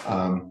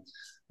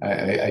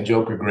 I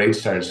joke her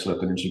grades started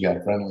slipping and she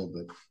got friendly,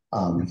 but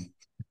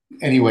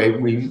anyway,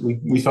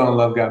 we fell in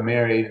love, got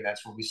married, and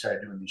that's when we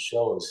started doing these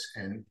shows.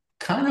 And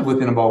kind of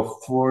within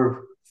about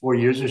four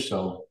years or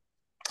so,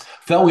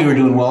 felt we were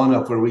doing well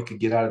enough where we could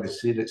get out of the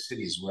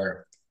cities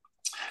where,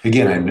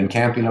 again, I'd been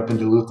camping up in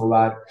Duluth a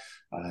lot.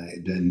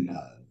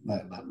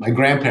 My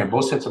grandparents,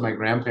 both sets of my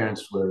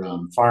grandparents were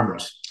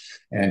farmers.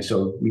 And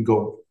so we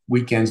go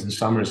weekends and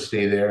summers,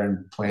 stay there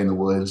and play in the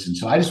woods. And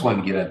so I just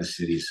wanted to get out of the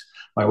cities.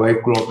 My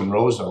wife grew up in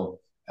Roseau.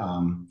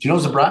 She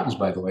knows the Broughtons,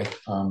 by the way.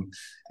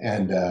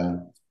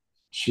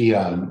 She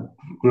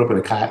grew up in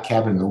a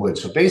cabin in the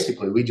woods. So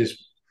basically, we just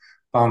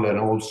found an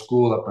old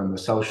school up on the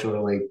South Shore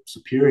of Lake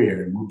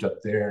Superior and moved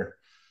up there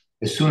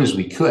as soon as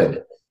we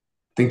could,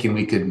 thinking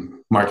we could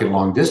market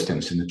long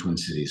distance in the Twin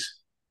Cities,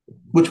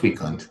 which we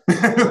couldn't.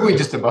 We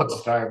just about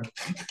starved.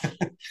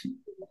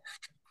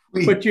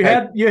 But you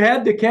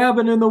had the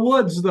cabin in the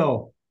woods,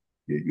 though.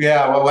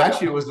 Yeah, well,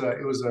 actually, it was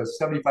a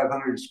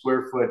 7,500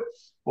 square foot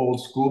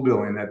old school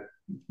building that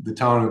the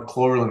town of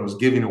Cloverland was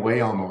giving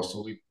away almost.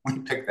 So we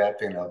picked that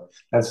thing up.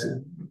 That's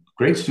a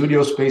great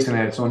studio space and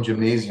had its own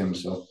gymnasium.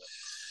 So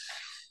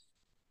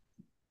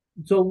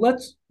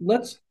let's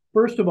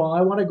first of all,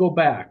 I want to go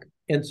back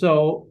And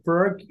so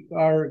for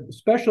our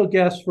special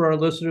guest for our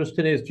listeners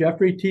today is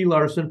Jeffrey T.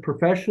 Larson,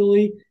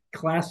 professionally,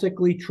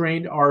 classically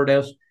trained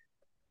artist,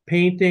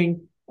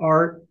 painting,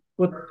 art.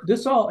 But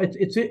this all,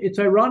 it's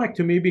ironic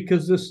to me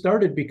because this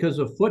started because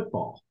of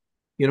football.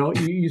 You know,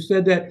 you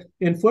said that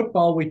in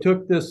football, we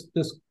took this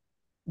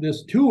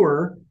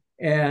tour,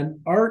 and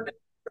art,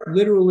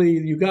 literally,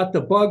 you got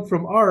the bug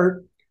from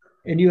art.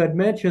 And you had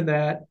mentioned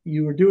that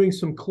you were doing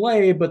some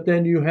clay, but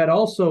then you had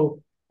also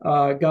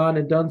gone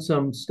and done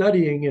some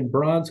studying in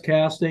bronze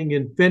casting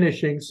and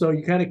finishing. So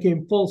you kind of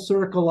came full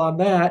circle on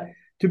that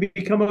to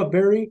become a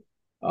very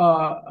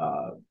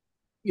well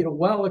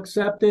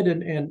accepted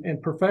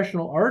and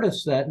professional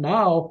artist that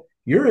now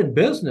you're in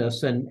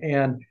business.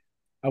 And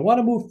I want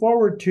to move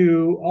forward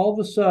to all of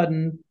a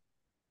sudden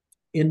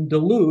in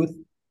Duluth,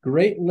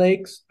 Great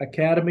Lakes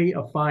Academy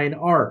of Fine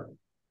Art.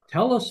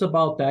 Tell us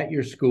about that,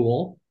 your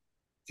school.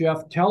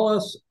 Jeff, tell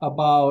us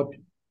about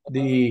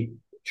the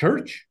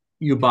church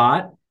you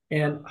bought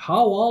and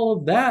how all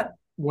of that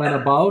went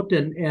about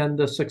and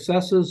the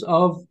successes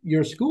of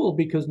your school,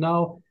 because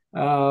now,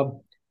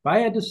 if I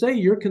had to say,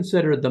 you're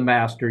considered the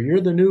master.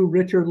 You're the new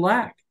Richard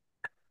Lack.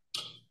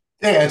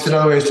 Yeah, that's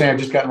another way of saying I've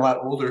just gotten a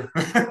lot older.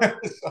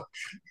 So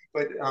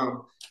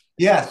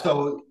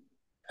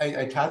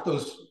I taught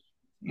those,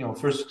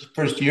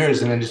 first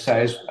years, and then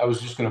decided I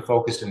was just going to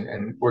focus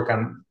and work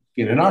on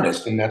being an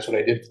artist. And that's what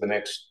I did for the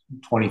next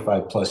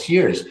 25 plus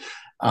years.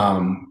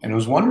 And it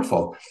was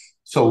wonderful.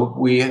 So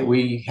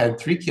we had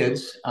 3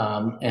 kids,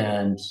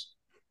 and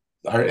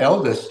our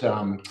eldest,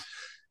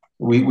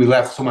 we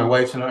left. So my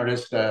wife's an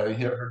artist,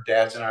 her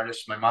dad's an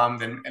artist. My mom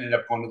then ended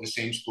up going to the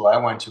same school I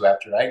went to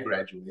after I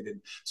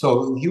graduated.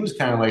 So he was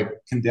kind of like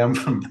condemned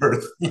from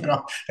birth.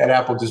 That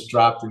apple just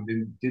dropped and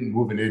didn't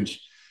move an inch.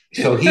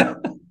 So he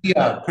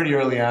pretty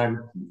early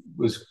on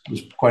was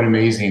quite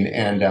amazing,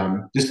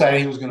 and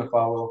decided he was going to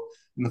follow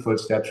in the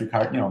footsteps,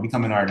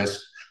 become an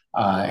artist.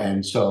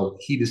 And so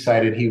he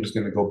decided he was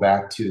going to go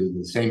back to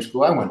the same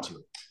school I went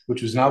to,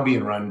 which was now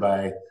being run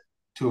by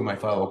 2 of my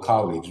fellow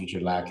colleagues.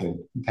 Richard Lack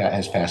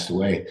has passed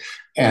away,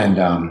 and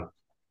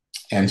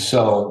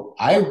so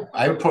I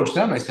approached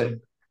them. I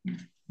said,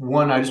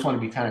 one, I just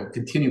want to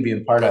continue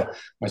being part of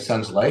my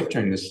son's life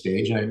during this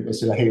stage, and I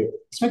said, hey,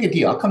 let's make a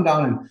deal. I'll come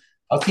down and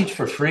I'll teach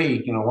for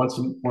free,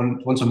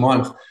 once a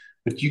month,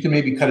 but you can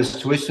maybe cut his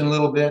tuition a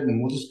little bit,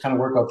 and we'll just kind of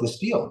work out this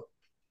deal.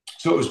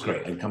 So it was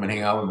great. I'd come and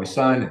hang out with my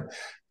son and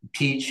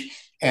teach,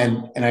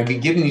 and I'd be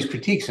giving these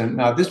critiques. And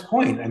now at this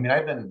point, I mean,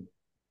 I've been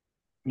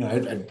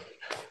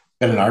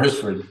an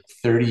artist for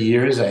 30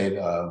 years. I had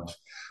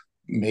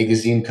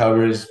magazine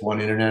covers,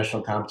 won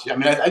international competition. I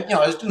mean,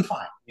 I was doing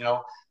fine.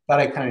 Thought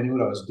I kind of knew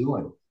what I was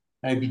doing.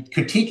 I'd be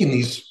critiquing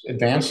these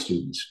advanced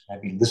students.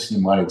 I'd be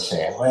listening to what I'd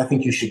say. Well, I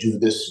think you should do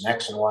this, and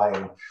X and Y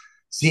and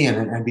Z.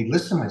 And I'd be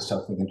listening to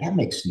myself thinking, that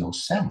makes no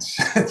sense.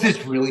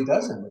 This really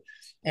doesn't.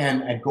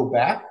 And I'd go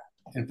back,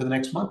 and for the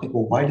next month, I'd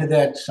go, why did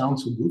that sound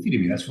so goofy to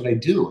me? That's what I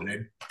do. And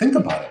I'd think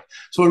about it.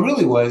 So it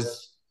really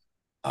was,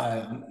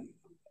 I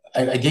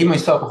gave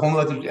myself a whole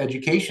other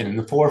education. In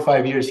the 4 or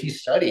 5 years he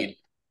studied,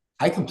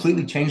 I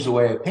completely changed the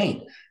way I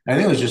paint. And I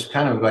think it was just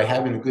kind of by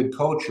having a good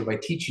coach, or by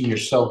teaching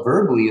yourself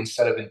verbally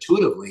instead of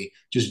intuitively,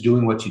 just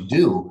doing what you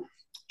do,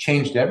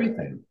 changed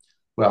everything.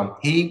 Well,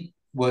 he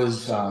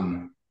was,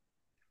 when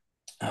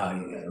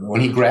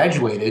he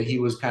graduated, he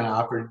was kind of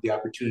offered the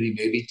opportunity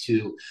maybe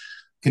to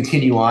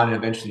continue on and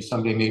eventually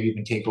someday maybe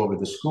even take over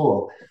the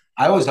school.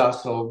 I was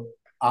also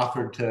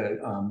offered to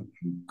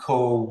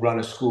co-run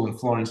a school in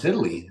Florence,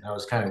 Italy. I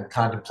was kind of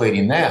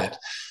contemplating that.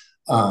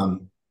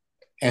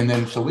 And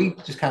then, so we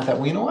just kind of thought,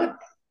 well, you know what?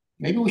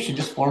 Maybe we should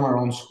just form our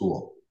own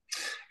school.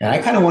 And I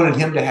kind of wanted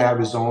him to have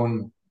his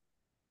own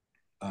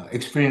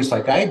experience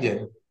like I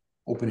did,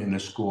 opening a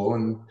school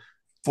and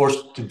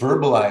forced to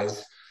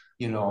verbalize,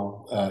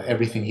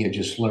 everything he had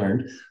just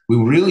learned. We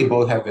really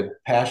both have the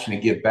passion to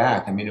give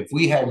back. I mean, if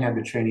we hadn't had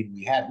the training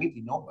we had, we'd be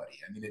nobody.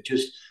 I mean, it's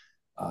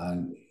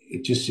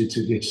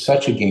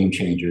such a game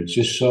changer. It's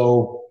just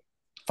so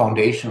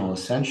foundational,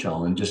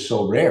 essential, and just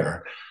so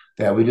rare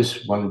that we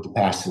just wanted to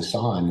pass this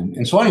on.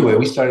 And so anyway,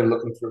 we started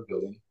looking for a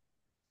building.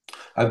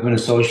 I've been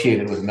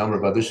associated with a number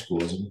of other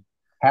schools, and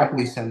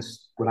happily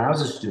since when I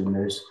was a student,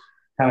 there's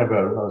kind of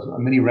a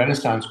mini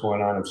renaissance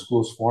going on of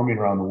schools forming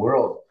around the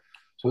world.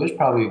 So there's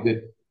probably a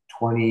good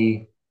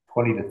 20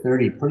 to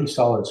 30 pretty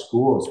solid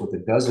schools, with a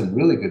dozen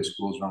really good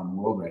schools around the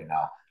world right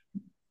now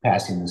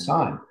passing this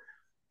on.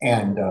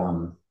 And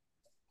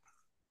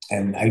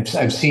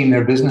I've seen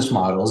their business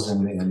models,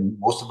 and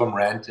most of them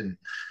rent. And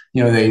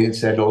they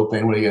said the old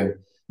thing where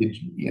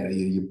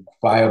you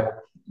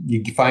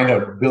find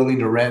a building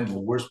to rent in the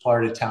worst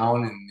part of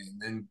town,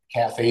 and then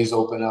cafes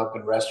open up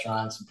and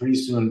restaurants, and pretty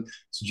soon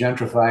it's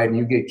gentrified and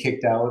you get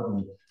kicked out.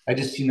 And I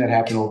just seen that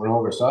happen over and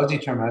over. So I was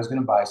determined I was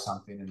going to buy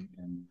something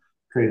and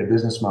create a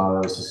business model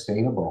that was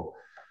sustainable.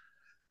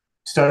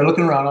 Started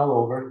looking around all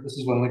over. This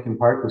is when Lincoln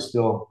Park was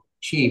still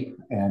cheap,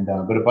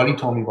 but a buddy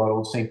told me about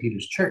old St.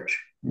 Peter's Church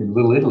in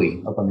Little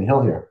Italy up on the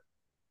hill here,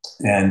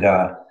 and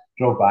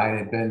drove by, and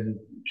it had been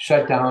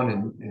shut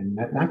down and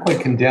not quite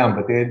condemned,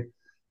 but they had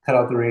cut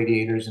out the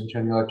radiators and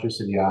turn the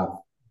electricity off,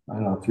 I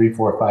don't know, 3,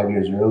 4, 5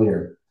 years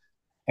earlier.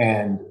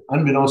 And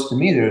unbeknownst to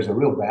me, there's a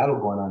real battle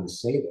going on to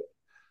save it.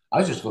 I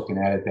was just looking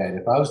at it that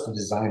if I was to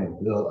design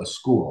and build a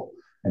school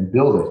and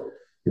build it,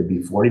 it'd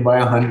be 40 by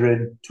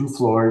 100, 2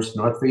 floors,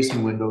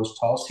 north-facing windows,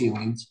 tall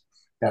ceilings.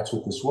 That's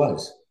what this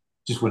was.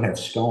 Just wouldn't have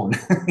stone,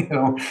 you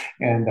know.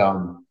 And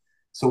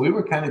so we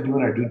were kind of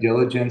doing our due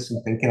diligence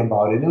and thinking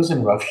about it. It was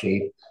in rough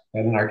shape.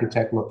 Had an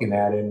architect looking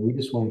at it, and we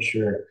just weren't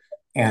sure.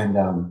 And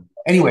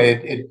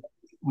anyway,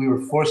 we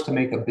were forced to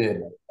make a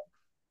bid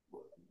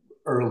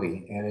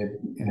early,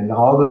 and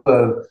all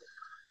the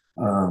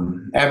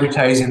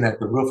advertising that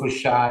the roof was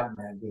shot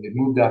and it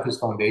moved off his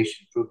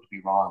foundation proved to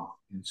be wrong.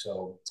 And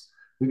so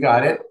we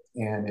got it,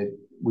 and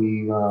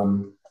we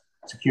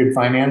secured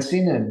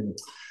financing and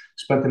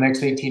spent the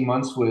next 18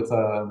 months with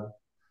a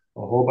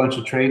whole bunch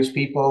of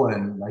tradespeople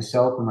and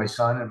myself and my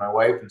son and my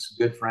wife and some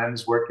good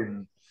friends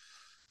working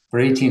for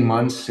 18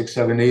 months, 6,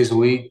 7 days a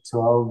week,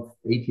 12,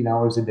 18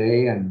 hours a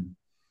day. And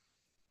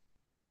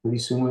pretty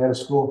soon we had a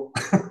school.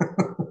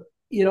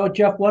 You know,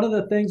 Jeff, one of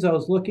the things I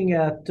was looking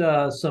at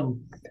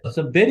some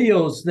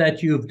videos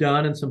that you've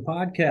done and some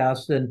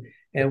podcasts,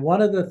 and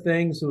one of the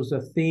things was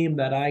a theme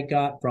that I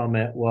got from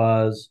it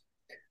was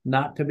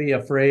not to be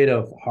afraid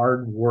of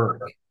hard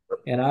work.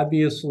 And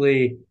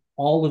obviously,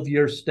 all of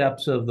your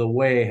steps of the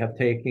way have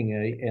taken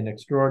an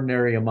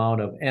extraordinary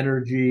amount of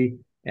energy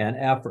and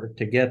effort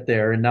to get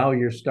there. And now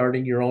you're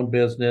starting your own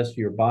business,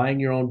 you're buying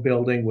your own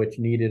building, which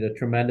needed a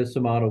tremendous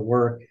amount of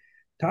work.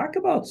 Talk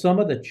about some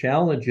of the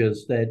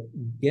challenges that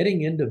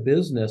getting into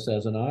business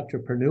as an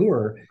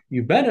entrepreneur.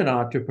 You've been an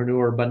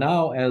entrepreneur, but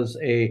now as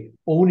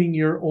owning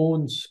your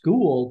own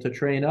school to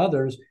train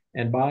others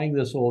and buying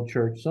this old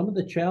church, some of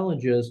the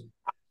challenges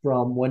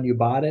from when you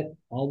bought it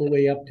all the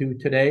way up to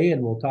today.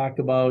 And we'll talk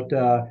about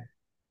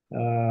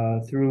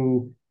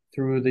through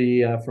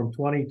the from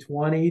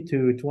 2020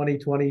 to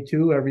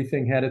 2022,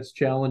 everything had its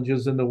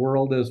challenges in the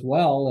world as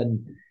well.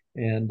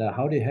 And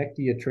how the heck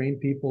do you train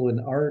people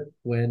in art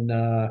when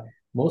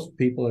most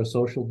people are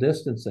social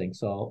distancing?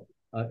 So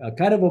a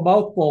kind of a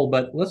mouthful,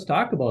 but let's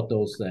talk about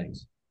those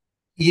things.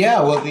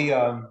 Yeah, well,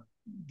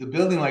 the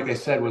building, like I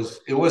said, was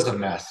a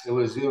mess. It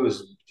was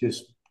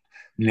just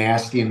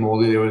nasty and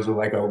moldy. There was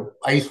like a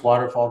ice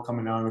waterfall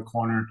coming down the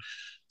corner.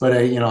 But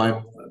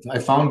I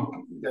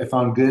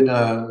found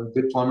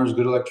good plumbers,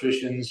 good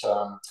electricians,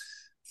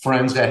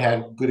 friends that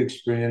had good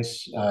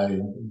experience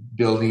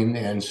building,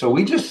 and so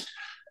we just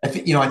I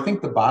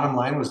think the bottom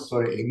line was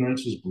sort of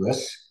ignorance is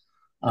bliss.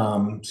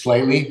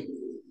 Slightly.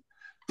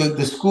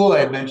 The school I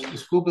had mentioned, the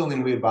school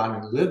building we had bought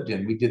and lived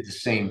in, we did the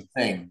same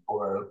thing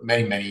for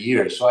many, many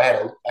years. So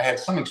I had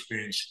some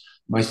experience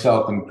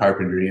myself in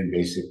carpentry and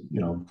basic,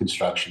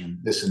 construction,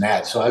 this and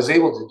that. So I was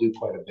able to do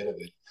quite a bit of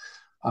it.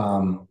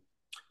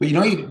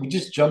 But we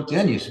just jumped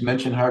in. You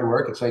mentioned hard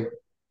work. It's like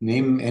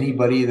name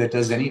anybody that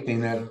does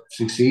anything that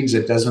succeeds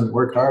that doesn't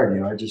work hard.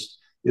 It just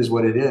is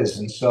what it is.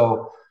 And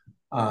so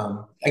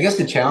I guess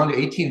the challenge,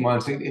 18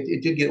 months,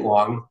 it did get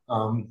long.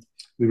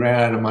 We ran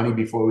out of money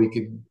before we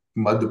could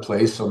mud the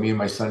place. So me and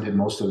my son did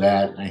most of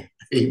that. And I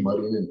hate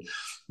mudding,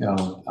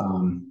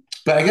 and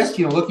but I guess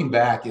looking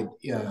back, it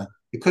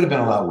could have been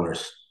a lot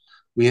worse.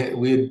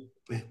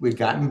 We'd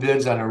gotten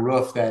bids on a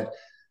roof that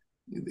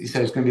he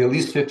said it's going to be at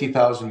least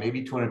 $50,000,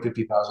 maybe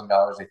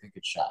 $250,000. I think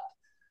it shot.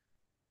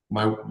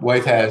 My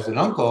wife has an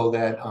uncle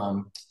that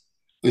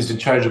is in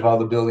charge of all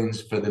the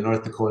buildings for the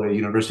North Dakota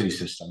University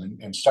system,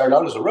 and started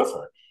out as a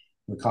roofer.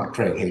 We called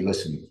Craig. Hey,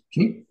 listen,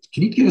 can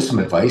you give us some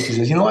advice? He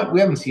says, you know what? We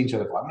haven't seen each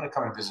other before. I'm going to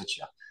come and visit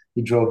you.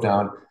 He drove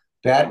down.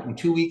 That in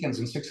 2 weekends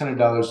and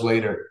 $600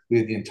 later, we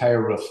had the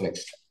entire roof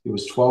fixed. It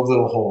was 12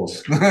 little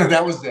holes.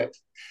 That was it.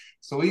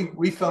 So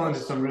we fell into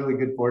some really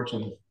good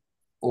fortune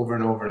over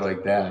and over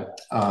like that.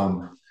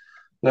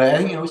 But I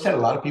think we just had a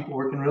lot of people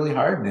working really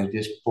hard, and it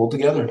just pulled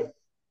together.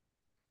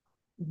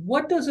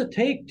 What does it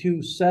take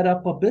to set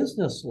up a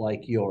business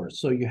like yours?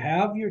 So you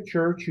have your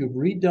church, you've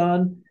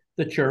redone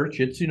the church.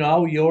 It's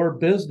your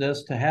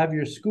business to have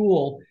your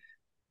school.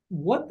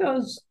 What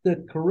does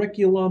the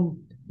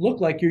curriculum look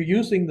like? You're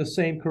using the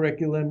same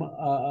curriculum,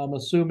 I'm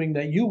assuming,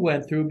 that you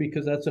went through,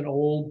 because that's an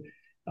old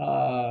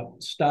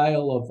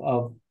style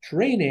of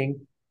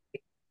training.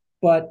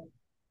 But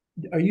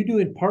are you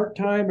doing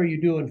part-time? Are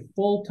you doing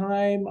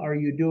full-time? Are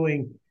you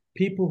doing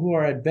people who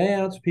are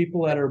advanced,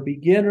 people that are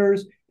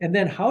beginners? And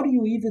then how do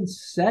you even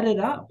set it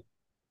up?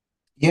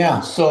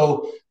 Yeah.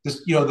 So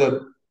this,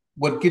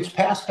 what gets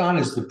passed on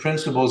is the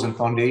principles and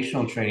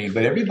foundational training,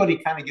 but everybody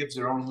kind of gives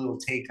their own little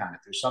take on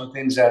it. There's some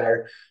things that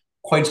are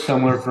quite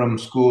similar from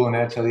school and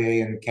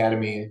atelier and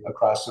academy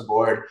across the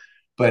board,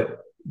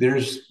 but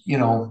there's,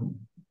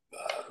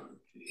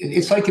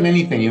 it's like in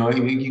anything,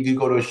 you could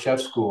go to a chef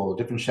school,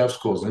 different chef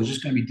schools, and there's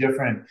just going to be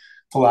different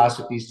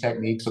philosophies,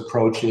 techniques,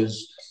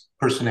 approaches,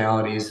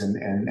 personalities,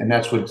 and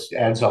that's what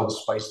adds all the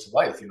spice to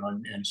life,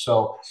 and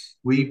so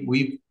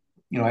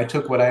I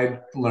took what I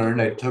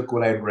learned, I took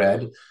what I'd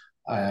read,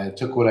 I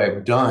took what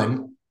I've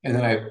done, and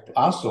then I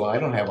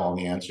don't have all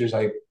the answers.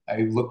 I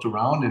looked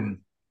around, and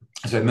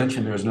as I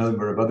mentioned, there's a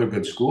number of other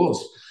good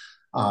schools.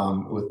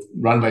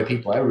 run by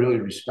people I really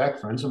respect,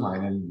 friends of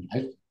mine, and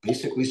I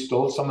basically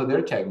stole some of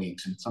their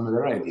techniques and some of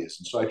their ideas.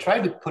 And so I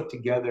tried to put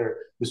together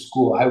the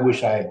school I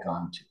wish I had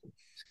gone to.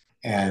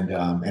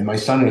 And my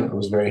son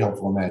was very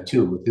helpful in that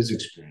too with his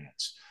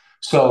experience.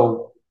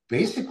 So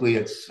basically,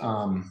 it's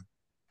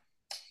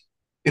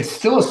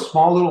still a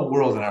small little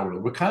world in our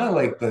world. We're kind of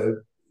like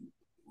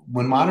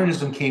when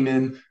modernism came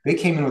in, they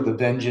came in with a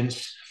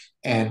vengeance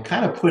and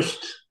kind of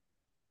pushed.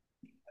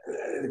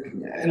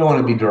 I don't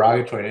want to be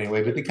derogatory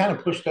anyway, but they kind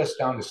of pushed us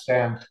down to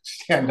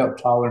stand up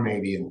taller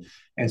maybe,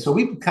 and so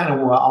we kind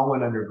of all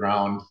went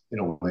underground in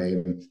a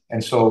way,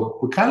 and so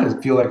we kind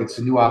of feel like it's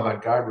a new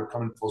avant-garde. We're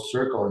coming full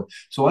circle, and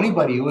so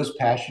anybody who is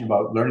passionate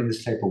about learning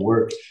this type of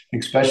work,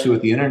 especially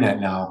with the internet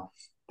now,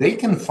 they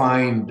can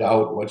find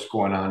out what's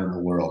going on in the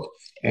world,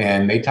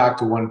 and they talk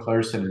to one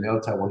person, and they'll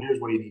tell, well, here's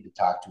where you need to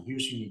talk to,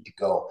 here's who you need to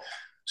go.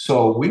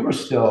 So we were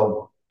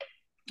still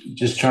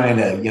just trying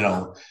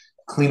to,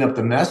 clean up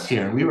the mess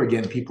here, and we were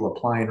getting people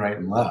applying right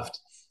and left.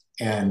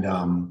 And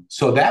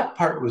so that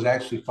part was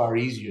actually far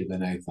easier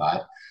than I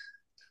thought.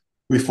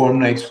 We formed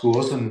night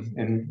schools,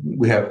 and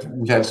we've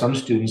had some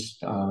students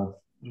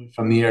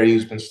from the area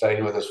who's been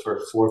studying with us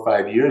for 4 or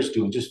 5 years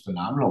doing just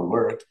phenomenal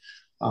work.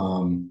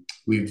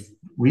 We've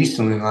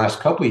recently, in the last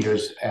couple of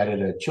years,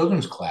 added a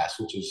children's class,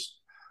 which is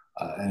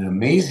an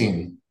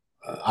amazing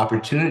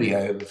opportunity.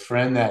 I have a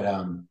friend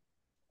that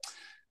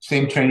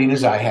same training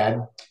as I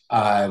had,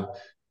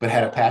 but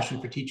had a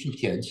passion for teaching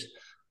kids.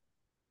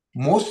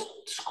 Most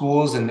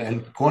schools,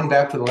 and going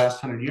back to the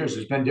last 100 years,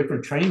 there's been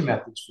different training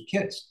methods for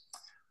kids.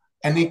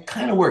 And they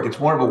kind of work. It's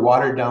more of a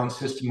watered down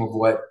system of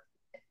what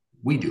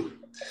we do.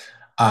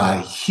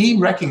 He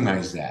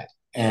recognized that.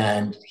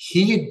 And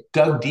he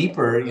dug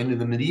deeper into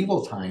the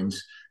medieval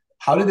times.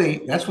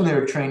 That's when they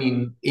were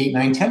training 8,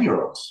 9,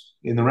 10-year-olds.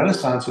 In the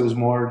Renaissance, it was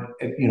more,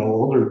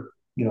 older,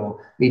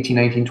 18,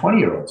 19,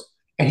 20-year-olds.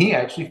 And he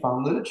actually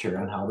found literature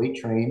on how they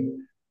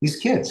train these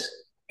kids.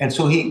 And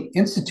so he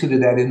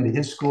instituted that into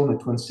his school in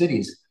the Twin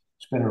Cities.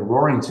 It's been a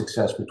roaring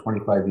success for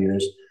 25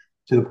 years,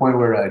 to the point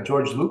where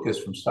George Lucas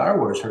from Star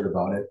Wars heard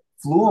about it,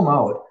 flew him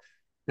out.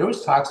 There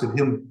was talks of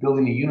him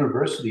building a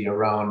university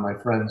around my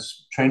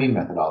friend's training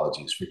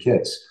methodologies for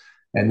kids.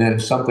 And then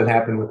something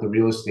happened with the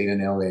real estate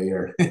in LA,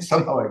 or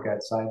somehow I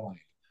got sidelined.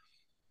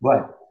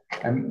 But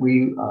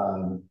we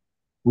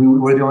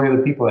were the only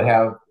other people that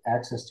have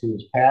access to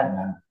his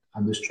patent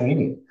on this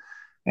training.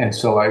 And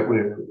so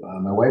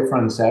my wife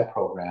runs that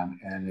program,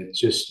 and it's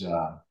just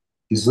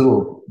these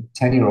little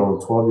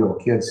 10-year-old,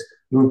 12-year-old kids,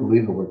 you wouldn't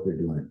believe the work they're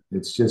doing.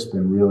 It's just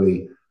been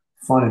really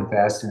fun and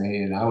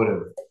fascinating, and I would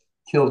have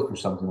killed for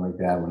something like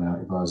that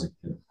if I was a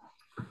kid.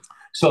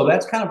 So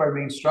that's kind of our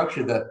main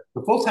structure. The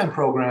full-time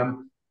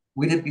program,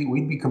 we'd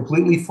be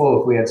completely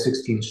full if we had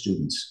 16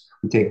 students.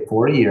 We take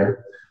 4 a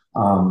year.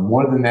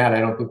 More than that, I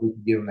don't think we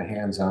can give them the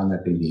hands-on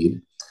that they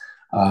need.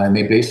 And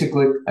they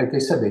basically, like I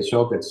said, they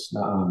show up. It's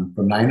from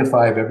 9 to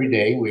 5 every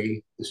day.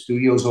 The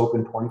studio's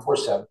open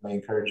 24/7. I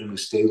encourage them to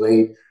stay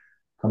late,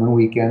 come on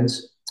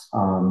weekends.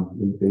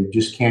 They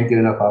just can't get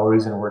enough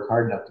hours and work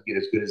hard enough to get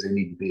as good as they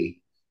need to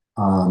be.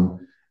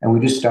 And we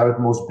just start with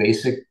the most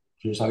basic.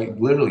 Here's how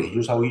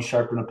you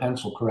sharpen a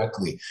pencil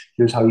correctly.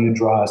 Here's how you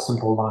draw a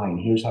simple line.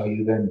 Here's how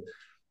you then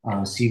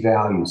see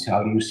values.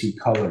 How do you see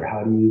color?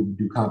 How do you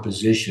do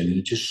composition? And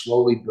it just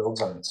slowly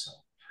builds on itself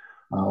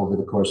over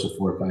the course of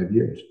 4 or 5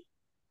 years.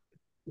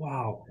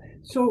 Wow.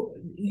 So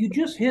you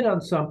just hit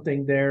on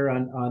something there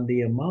on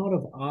the amount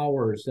of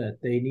hours that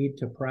they need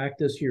to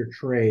practice your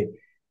trade.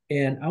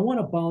 And I want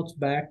to bounce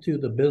back to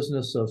the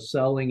business of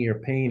selling your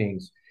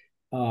paintings.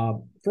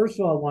 First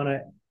of all, I want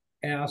to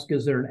ask,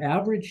 is there an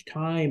average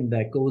time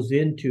that goes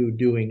into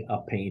doing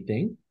a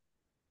painting?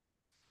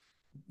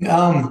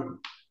 No,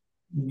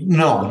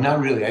 not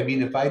really. I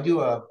mean,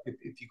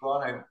 if you go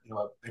on, I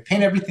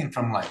paint everything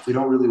from life. We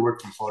don't really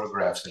work from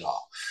photographs at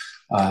all.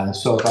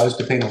 So if I was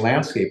to paint a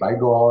landscape, I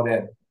go out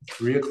at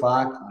 3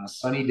 o'clock on a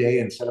sunny day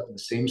and set up in the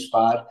same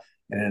spot.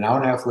 And an hour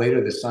and a half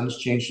later, the sun's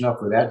changed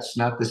enough where that's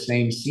not the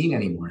same scene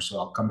anymore. So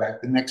I'll come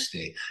back the next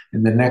day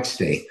and the next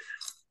day.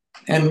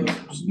 And,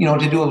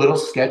 to do a little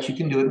sketch, you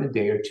can do it in a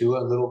day or two, a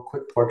little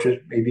quick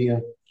portrait, maybe a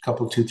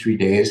couple, 2, 3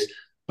 days.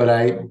 But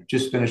I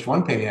just finished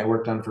one painting I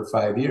worked on for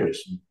 5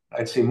 years.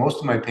 I'd say most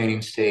of my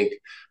paintings take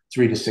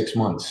 3 to 6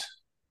 months.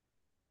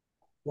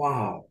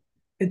 Wow.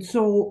 And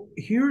so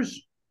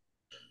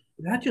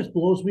that just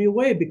blows me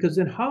away, because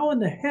then how in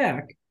the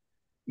heck,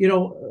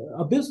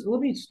 a business, let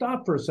me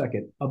stop for a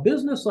second. A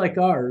business like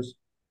ours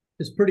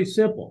is pretty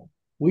simple.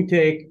 We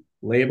take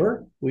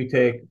labor, we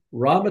take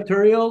raw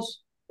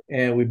materials,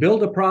 and we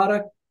build a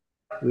product.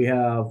 We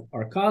have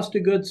our cost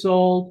of goods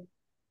sold,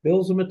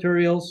 bills of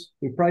materials,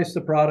 we price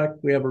the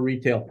product, we have a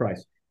retail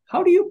price.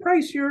 How do you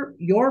price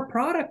your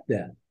product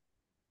then?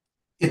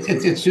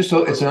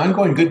 It's an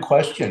ongoing good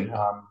question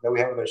that we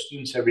have with our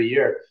students every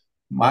year.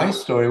 My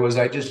story was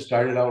I just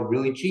started out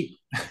really cheap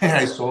and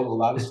I sold a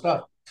lot of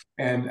stuff.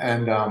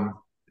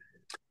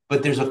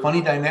 But there's a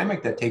funny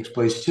dynamic that takes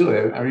place too.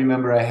 I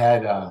remember I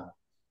had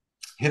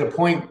hit a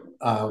point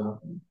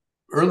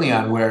early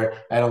on where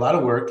I had a lot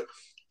of work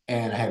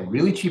and I had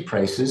really cheap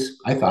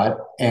prices, I thought,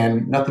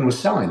 and nothing was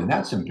selling, and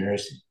that's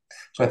embarrassing.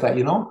 So I thought,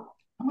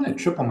 I'm going to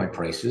triple my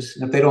prices,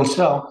 and if they don't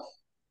sell,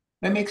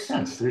 that makes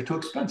sense. They're too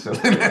expensive.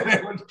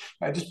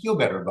 I just feel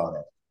better about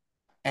it,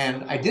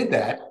 and I did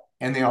that,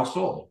 and they all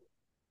sold.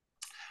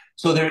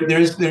 So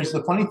there's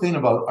the funny thing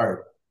about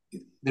art.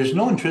 There's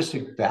no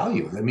intrinsic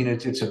value. I mean,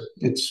 it's a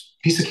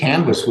piece of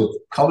canvas with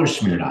color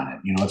smeared on it.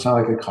 It's not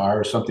like a car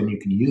or something you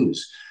can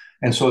use,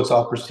 and so it's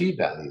all perceived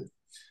value.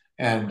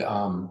 And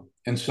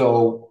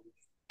so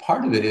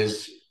part of it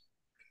is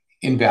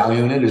in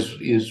valuing it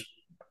is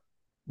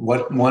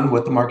what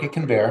the market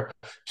can bear.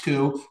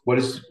 Two, what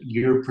is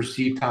your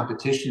perceived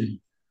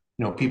competition?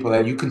 People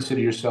that you consider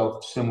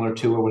yourself similar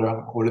to,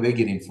 or what are they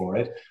getting for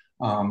it?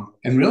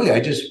 And really,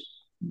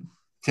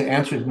 to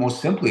answer it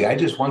most simply,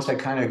 once I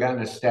kind of got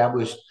an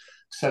established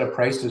set of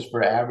prices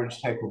for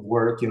average type of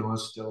work, a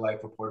still life,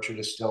 a portrait,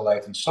 a still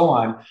life, and so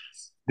on,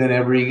 then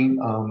every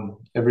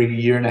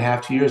year and a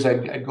half, 2 years,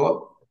 I'd go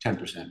up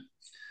 10%.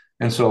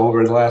 And so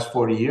over the last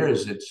 40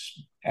 years,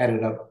 it's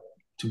added up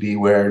to be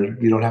where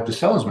you don't have to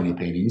sell as many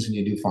paintings and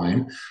you do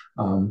fine.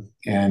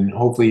 And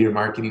hopefully your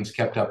marketing's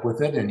kept up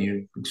with it and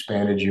you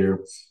expanded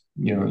your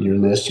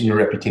list and your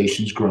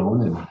reputation's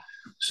grown and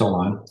so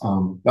on.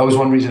 That was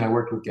one reason I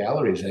worked with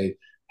galleries. I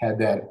had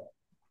that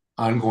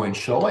ongoing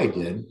show I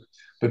did,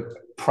 but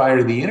prior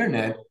to the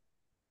internet,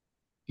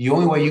 the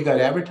only way you got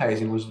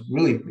advertising was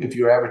really if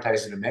you were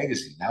advertising a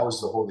magazine. That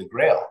was the holy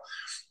grail.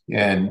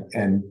 And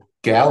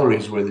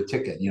galleries were the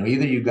ticket.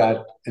 Either you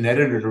got an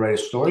editor to write a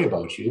story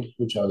about you,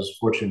 which I was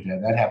fortunate to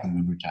have that happen a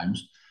number of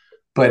times.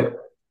 But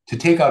to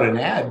take out an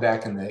ad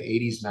back in the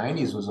 80s,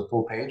 90s was a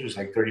full page, was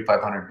like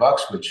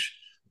 $3,500, which,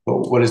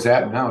 what is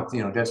that now?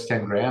 That's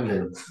 10 grand,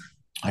 or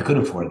I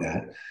couldn't afford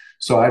that.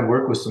 So I'd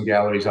work with some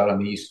galleries out on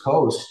the East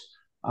Coast,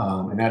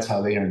 and that's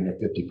how they earned their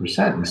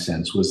 50% in a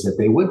sense, was that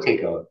they would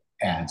take out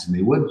ads and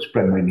they would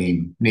spread my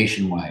name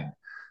nationwide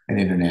and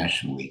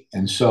internationally.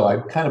 And so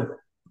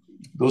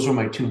those were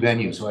my two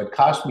venues. So it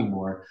cost me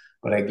more,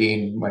 but I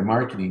gained my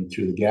marketing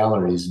through the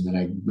galleries, and then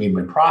I made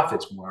my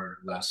profits more or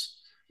less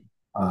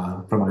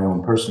from my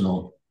own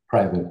personal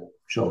private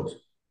shows.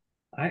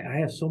 I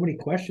have so many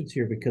questions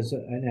here because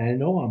and I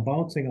know I'm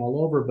bouncing all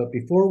over, but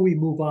before we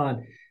move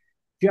on,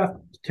 Jeff,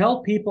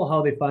 tell people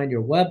how they find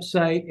your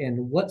website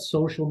and what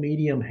social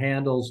media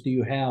handles do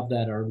you have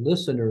that our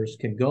listeners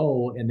can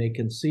go and they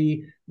can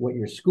see what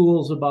your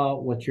school's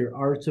about, what your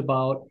art's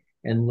about,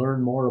 and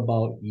learn more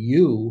about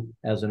you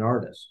as an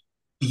artist.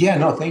 Yeah,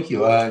 no, thank you.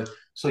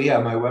 So yeah,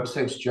 my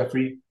website's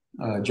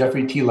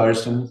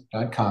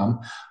jeffreytlarson.com.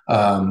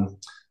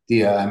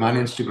 I'm on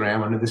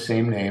Instagram under the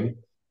same name.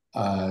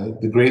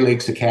 The Great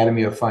Lakes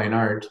Academy of Fine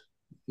Art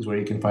is where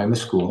you can find the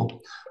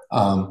school.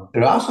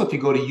 But also, if you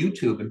go to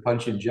YouTube and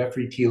punch in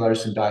Jeffrey T.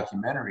 Larson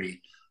documentary,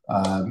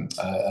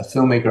 a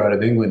filmmaker out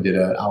of England did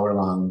an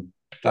hour-long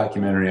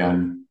documentary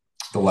on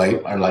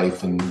our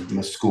life and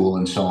the school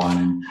and so on.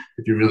 And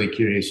if you're really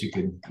curious, you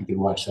could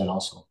watch that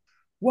also.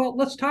 Well,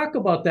 let's talk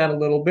about that a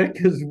little bit,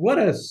 because what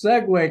a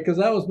segue, because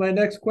that was my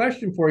next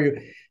question for you.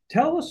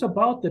 Tell us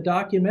about the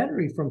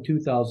documentary from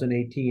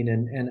 2018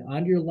 and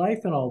on your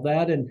life and all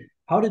that, and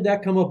how did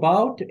that come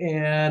about,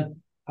 and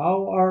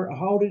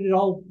how did it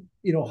all,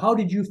 how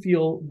did you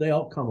feel the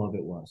outcome of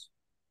it was?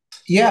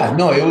 Yeah,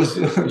 no, it was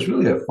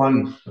really a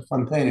fun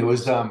thing. It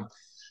was an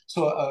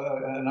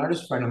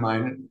artist friend of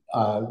mine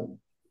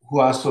who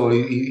also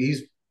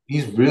he's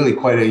really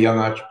quite a young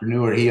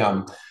entrepreneur. He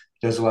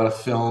does a lot of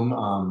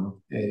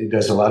film, he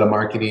does a lot of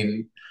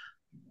marketing,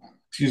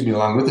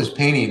 along with his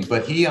painting.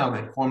 But he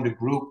had formed a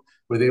group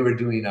where they were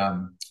doing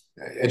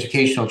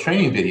educational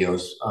training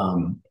videos,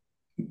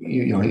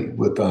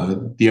 with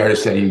the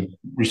artists that he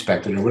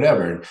respected or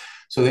whatever.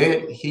 So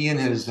he and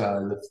his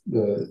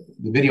the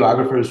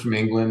videographers from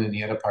England, and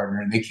he had a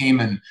partner, and they came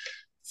and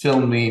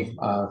filmed me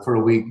for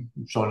a week,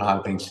 showing how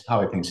I paint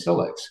still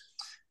lifes.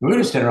 We were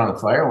just sitting around the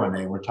fire one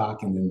day, we're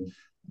talking, and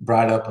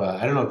brought up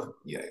I don't know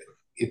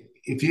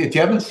if you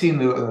haven't seen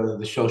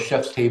the show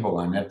Chef's Table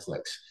on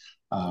Netflix.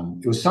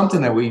 It was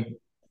something that we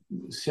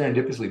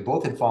serendipitously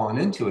both had fallen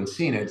into and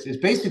seen. It's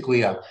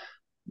basically a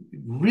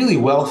really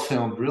well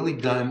filmed,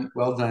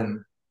 well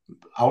done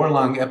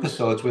hour-long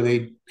episodes where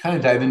they kind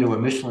of dive into a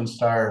Michelin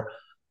star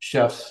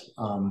chef's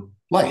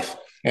life.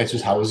 And it's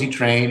just how was he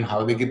trained,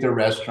 how they get their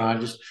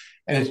restaurant,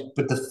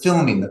 but the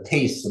filming, the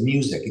pace, the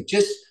music, it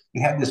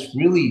had this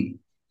really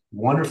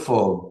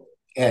wonderful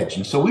edge.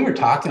 And so we were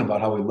talking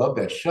about how we love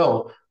that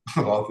show,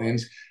 of all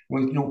things.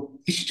 When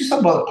you should do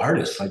something about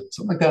artists, like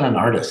something like that on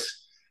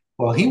artists.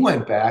 Well, he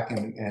went back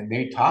and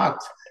they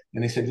talked,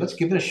 and they said, let's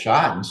give it a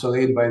shot. And so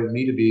they invited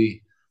me to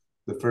be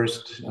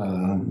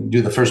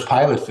do the first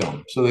pilot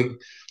film.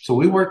 So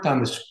we worked on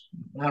this,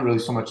 not really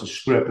so much a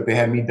script, but they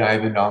had me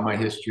dive into all my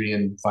history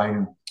and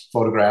find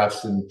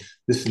photographs and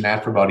this and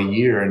that for about a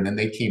year. And then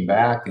they came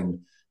back and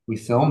we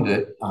filmed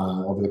it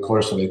over the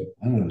course of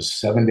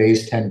 7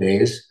 days, 10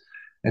 days.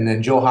 And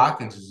then Joe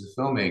Hawkins is a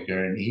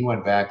filmmaker, and he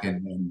went back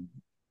and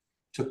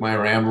took my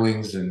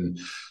ramblings and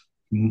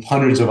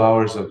hundreds of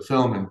hours of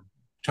film and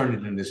turned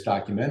it into this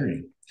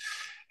documentary.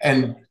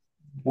 And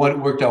what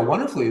worked out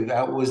wonderfully,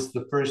 that was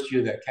the first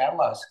year that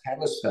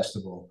Catalyst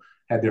Festival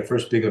had their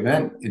first big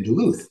event in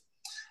Duluth.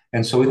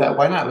 And so we thought,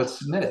 why not? Let's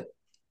submit it.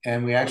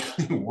 And we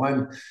actually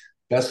won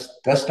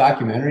best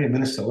documentary in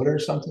Minnesota or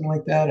something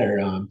like that.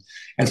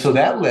 And so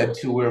that led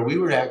to where we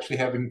were actually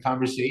having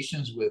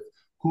conversations with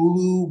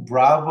Hulu,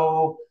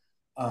 Bravo,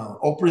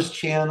 Oprah's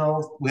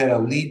channel. We had a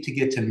lead to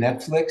get to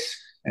Netflix,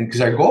 and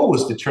because our goal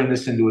was to turn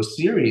this into a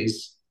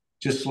series,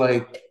 just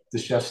like The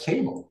Chef's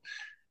Table.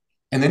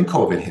 And then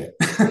COVID hit.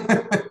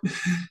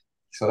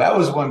 So that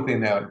was one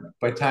thing that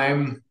by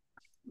time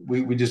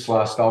we just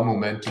lost all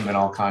momentum and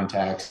all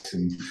contacts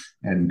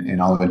and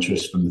all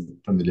interest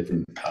from the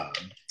different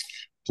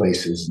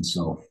places, and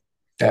so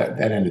that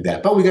ended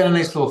that. But we got a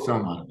nice little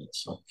film out of it.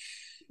 So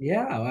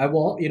Yeah, I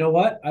will. You know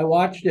what? I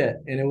watched it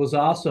and it was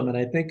awesome. And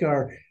I think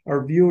our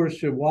viewers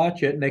should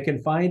watch it, and they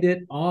can find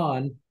it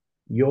on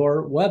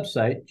your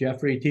website,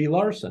 Jeffrey T.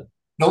 Larson.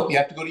 nope, you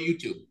have to go to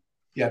YouTube.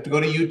 You have to go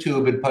to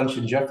YouTube and punch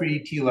in Jeffrey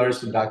T.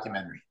 Larson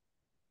documentary.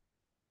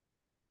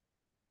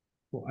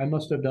 Well, I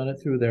must have done it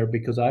through there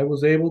because I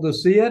was able to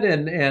see it,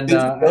 and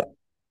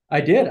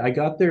I did. I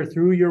got there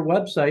through your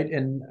website,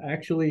 and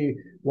actually,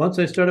 once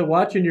I started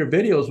watching your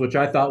videos, which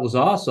I thought was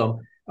awesome,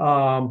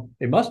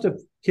 it must have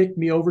kicked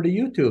me over to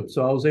YouTube,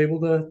 so I was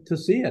able to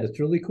see it. It's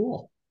really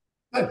cool.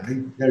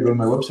 You got to go to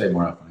my website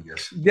more often, I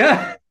guess.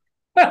 Yeah,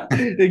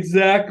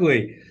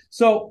 exactly.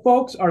 So,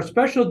 folks, our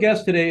special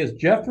guest today is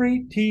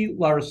Jeffrey T.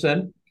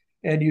 Larson,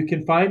 and you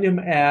can find him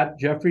at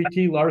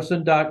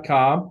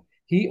jeffreytlarson.com.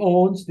 He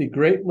owns the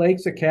Great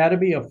Lakes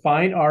Academy of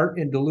Fine Art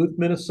in Duluth,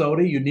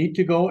 Minnesota. You need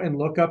to go and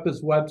look up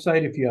his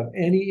website if you have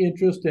any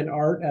interest in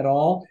art at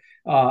all.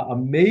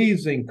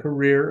 Amazing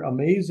career,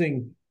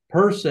 amazing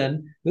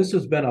person. This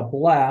has been a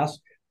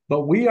blast,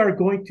 but we are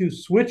going to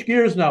switch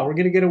gears now. We're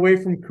going to get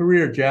away from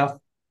career, Jeff.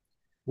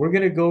 We're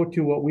going to go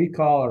to what we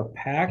call our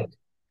packed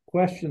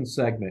question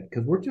segment,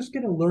 because we're just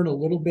going to learn a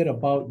little bit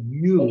about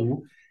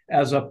you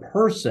as a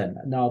person.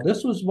 Now,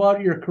 this was about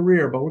your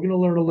career, but we're going to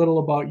learn a little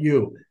about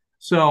you.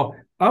 So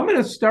I'm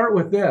going to start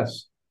with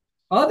this.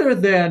 Other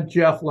than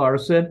Jeff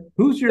Larson,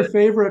 who's your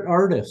favorite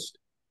artist?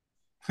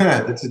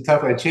 That's a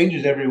tough one. It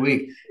changes every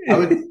week.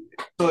 So it's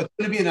going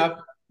to be an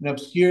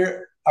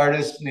obscure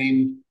artist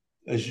named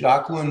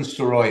Jacqueline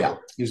Sorolla.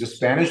 He was a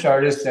Spanish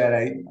artist that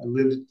I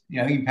lived,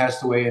 I think he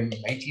passed away in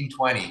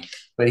 1920,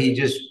 but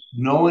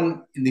no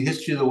one in the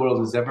history of the world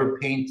has ever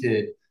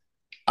painted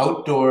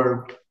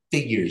outdoor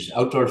figures,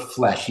 outdoor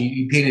flesh.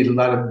 He painted a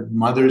lot of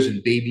mothers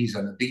and babies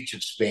on the beach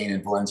of Spain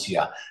in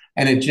Valencia.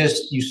 And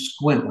you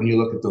squint when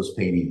you look at those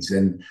paintings.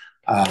 And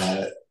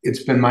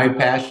it's been my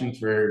passion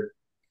for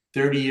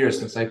 30 years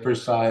since I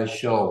first saw his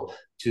show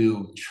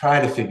to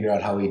try to figure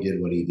out how he did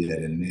what he did,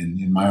 and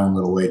in my own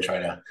little way, try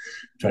to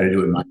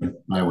do it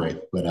my way.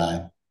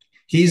 But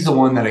he's the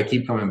one that I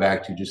keep coming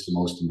back to, just the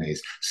most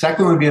amazed.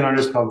 Second would be an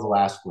artist called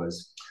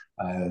Velasquez.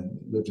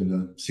 Lived in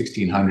the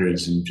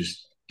 1600s and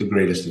just the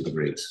greatest of the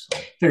greats. So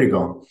there you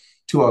go.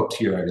 Two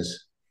obscure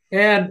artists.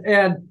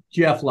 And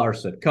Jeff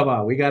Larson. Come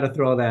on, we got to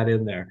throw that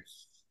in there.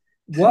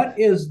 What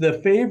is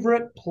the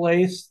favorite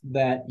place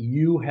that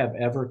you have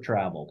ever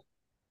traveled?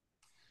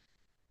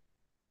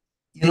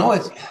 We've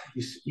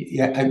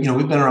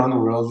been around the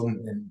world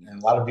and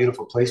a lot of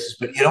beautiful places,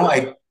 but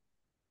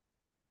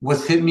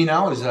what's hitting me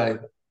now is I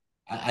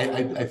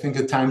think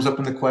the time's up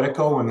in the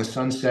Quetico when the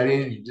sun's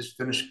setting and you just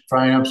finish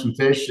frying up some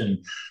fish and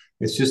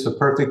it's just a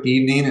perfect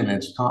evening, and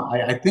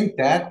I think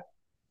that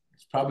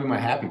it's probably my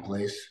happy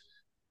place.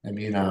 I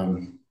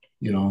mean,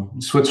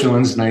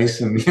 Switzerland's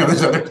nice, and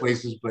there's other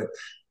places, but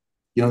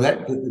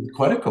that the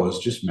Quetico is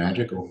just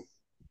magical.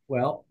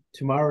 Well,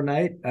 tomorrow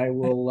night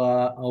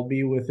I'll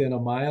be within a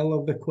mile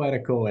of the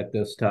Quetico at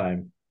this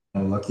time.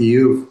 Oh, lucky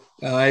you.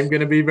 I'm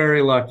going to be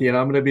very lucky, and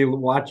I'm going to be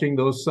watching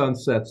those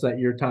sunsets that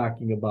you're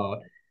talking about.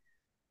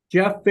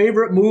 Jeff,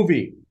 favorite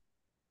movie?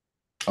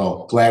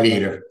 Oh,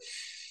 Gladiator.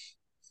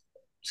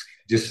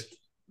 It's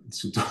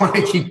the one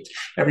I keep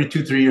every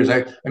 2-3 years.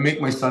 I make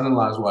my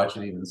son-in-laws watch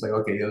it even. It's like,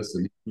 okay,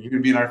 listen, you're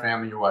going to be in our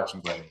family, you're watching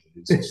Gladiator.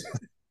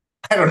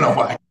 I don't know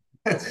why.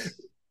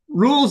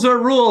 Rules are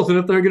rules, and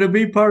if they're going to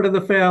be part of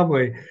the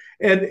family.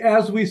 And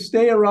as we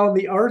stay around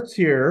the arts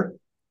here,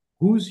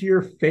 who's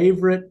your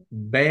favorite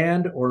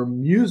band or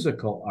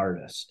musical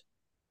artist?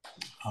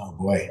 Oh,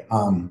 boy.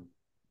 I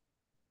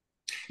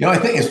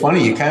think it's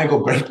funny. You kind of go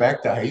right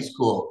back to high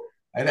school.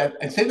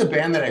 I'd say the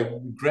band that I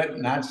regret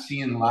not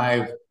seeing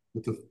live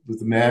with the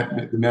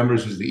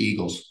members was the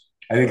Eagles.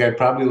 I think I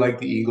probably like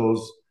the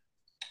Eagles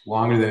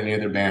longer than any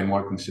other band,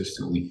 more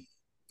consistently.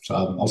 So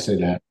I'll say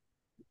that.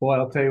 Boy,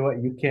 I'll tell you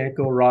what, you can't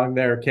go wrong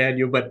there, can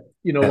you? But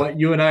you know what?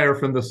 You and I are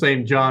from the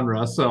same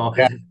genre, so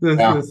this is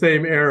the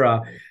same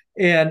era.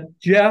 And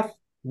Jeff,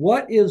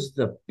 what is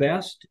the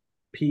best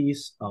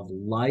piece of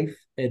life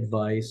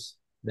advice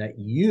that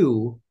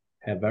you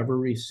have ever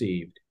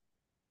received?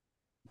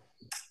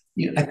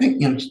 I think,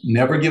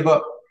 never give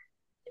up.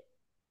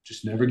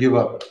 Just never give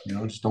up.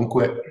 Just don't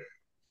quit.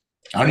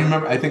 I don't even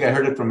remember. I think I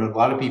heard it from a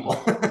lot of people,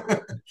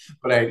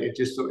 but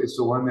it's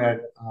the one that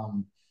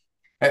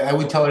I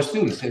would tell our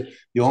students that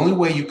the only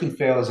way you can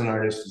fail as an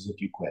artist is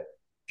if you quit.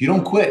 If you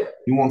don't quit,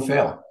 you won't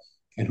fail.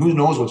 And who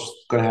knows what's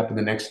going to happen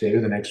the next day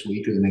or the next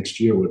week or the next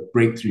year, what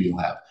breakthrough you'll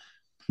have.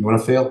 You want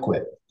to fail,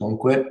 quit. Don't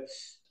quit,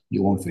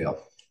 you won't fail.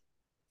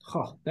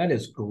 Oh, that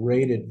is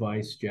great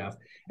advice, Jeff.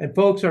 And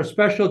folks, our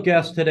special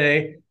guest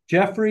today,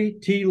 Jeffrey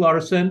T.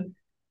 Larson.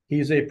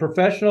 He's a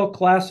professional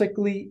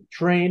classically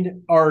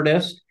trained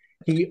artist.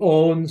 He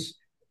owns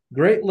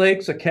Great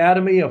Lakes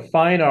Academy of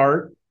Fine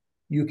Art.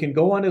 You can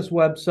go on his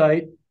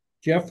website,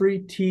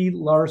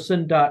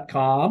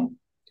 jeffreytlarson.com.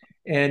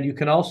 And you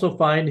can also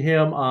find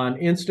him on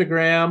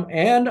Instagram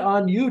and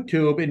on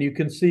YouTube. And you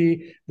can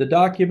see the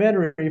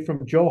documentary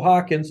from Joe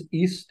Hawkins'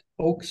 East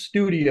Oak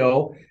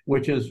Studio,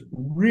 which is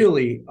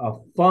really a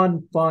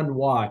fun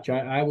watch.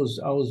 I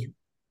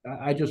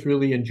just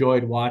really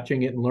enjoyed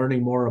watching it and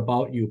learning more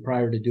about you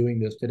prior to doing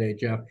this today,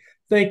 Jeff.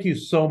 Thank you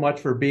so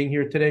much for being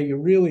here today. You're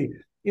really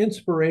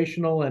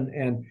inspirational,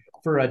 and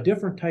for a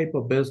different type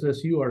of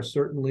business, you are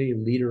certainly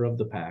leader of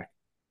the pack.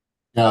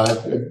 No,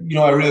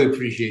 I really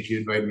appreciate you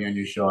inviting me on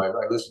your show. I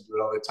listen to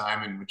it all the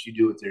time, and what you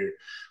do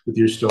with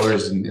your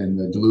stores and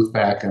the Duluth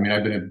Pack. I mean,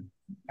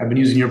 I've been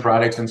using your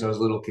product since I was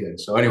a little kid.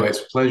 So anyway, it's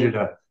a pleasure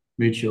to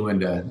meet you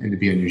and to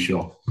be on your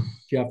show.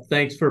 Jeff,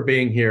 thanks for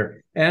being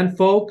here. And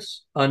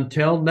folks,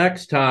 until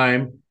next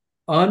time,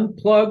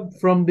 unplug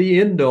from the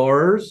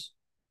indoors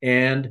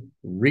and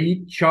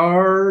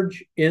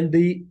recharge in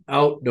the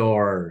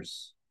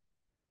outdoors.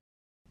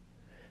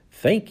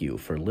 Thank you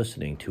for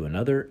listening to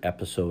another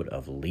episode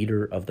of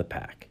Leader of the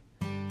Pack.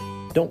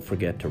 Don't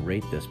forget to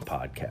rate this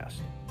podcast,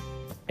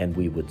 and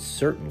we would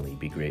certainly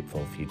be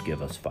grateful if you'd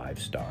give us 5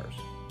 stars.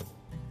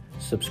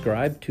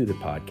 Subscribe to the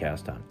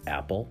podcast on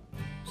Apple,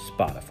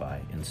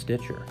 Spotify, and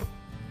Stitcher.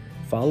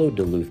 Follow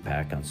Duluth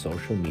Pack on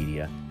social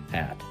media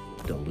at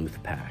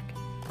Duluth Pack.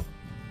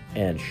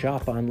 And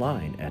shop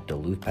online at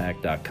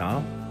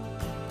duluthpack.com.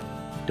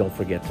 Don't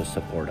forget to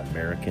support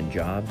American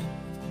jobs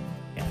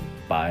and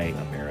buy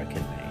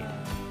American made.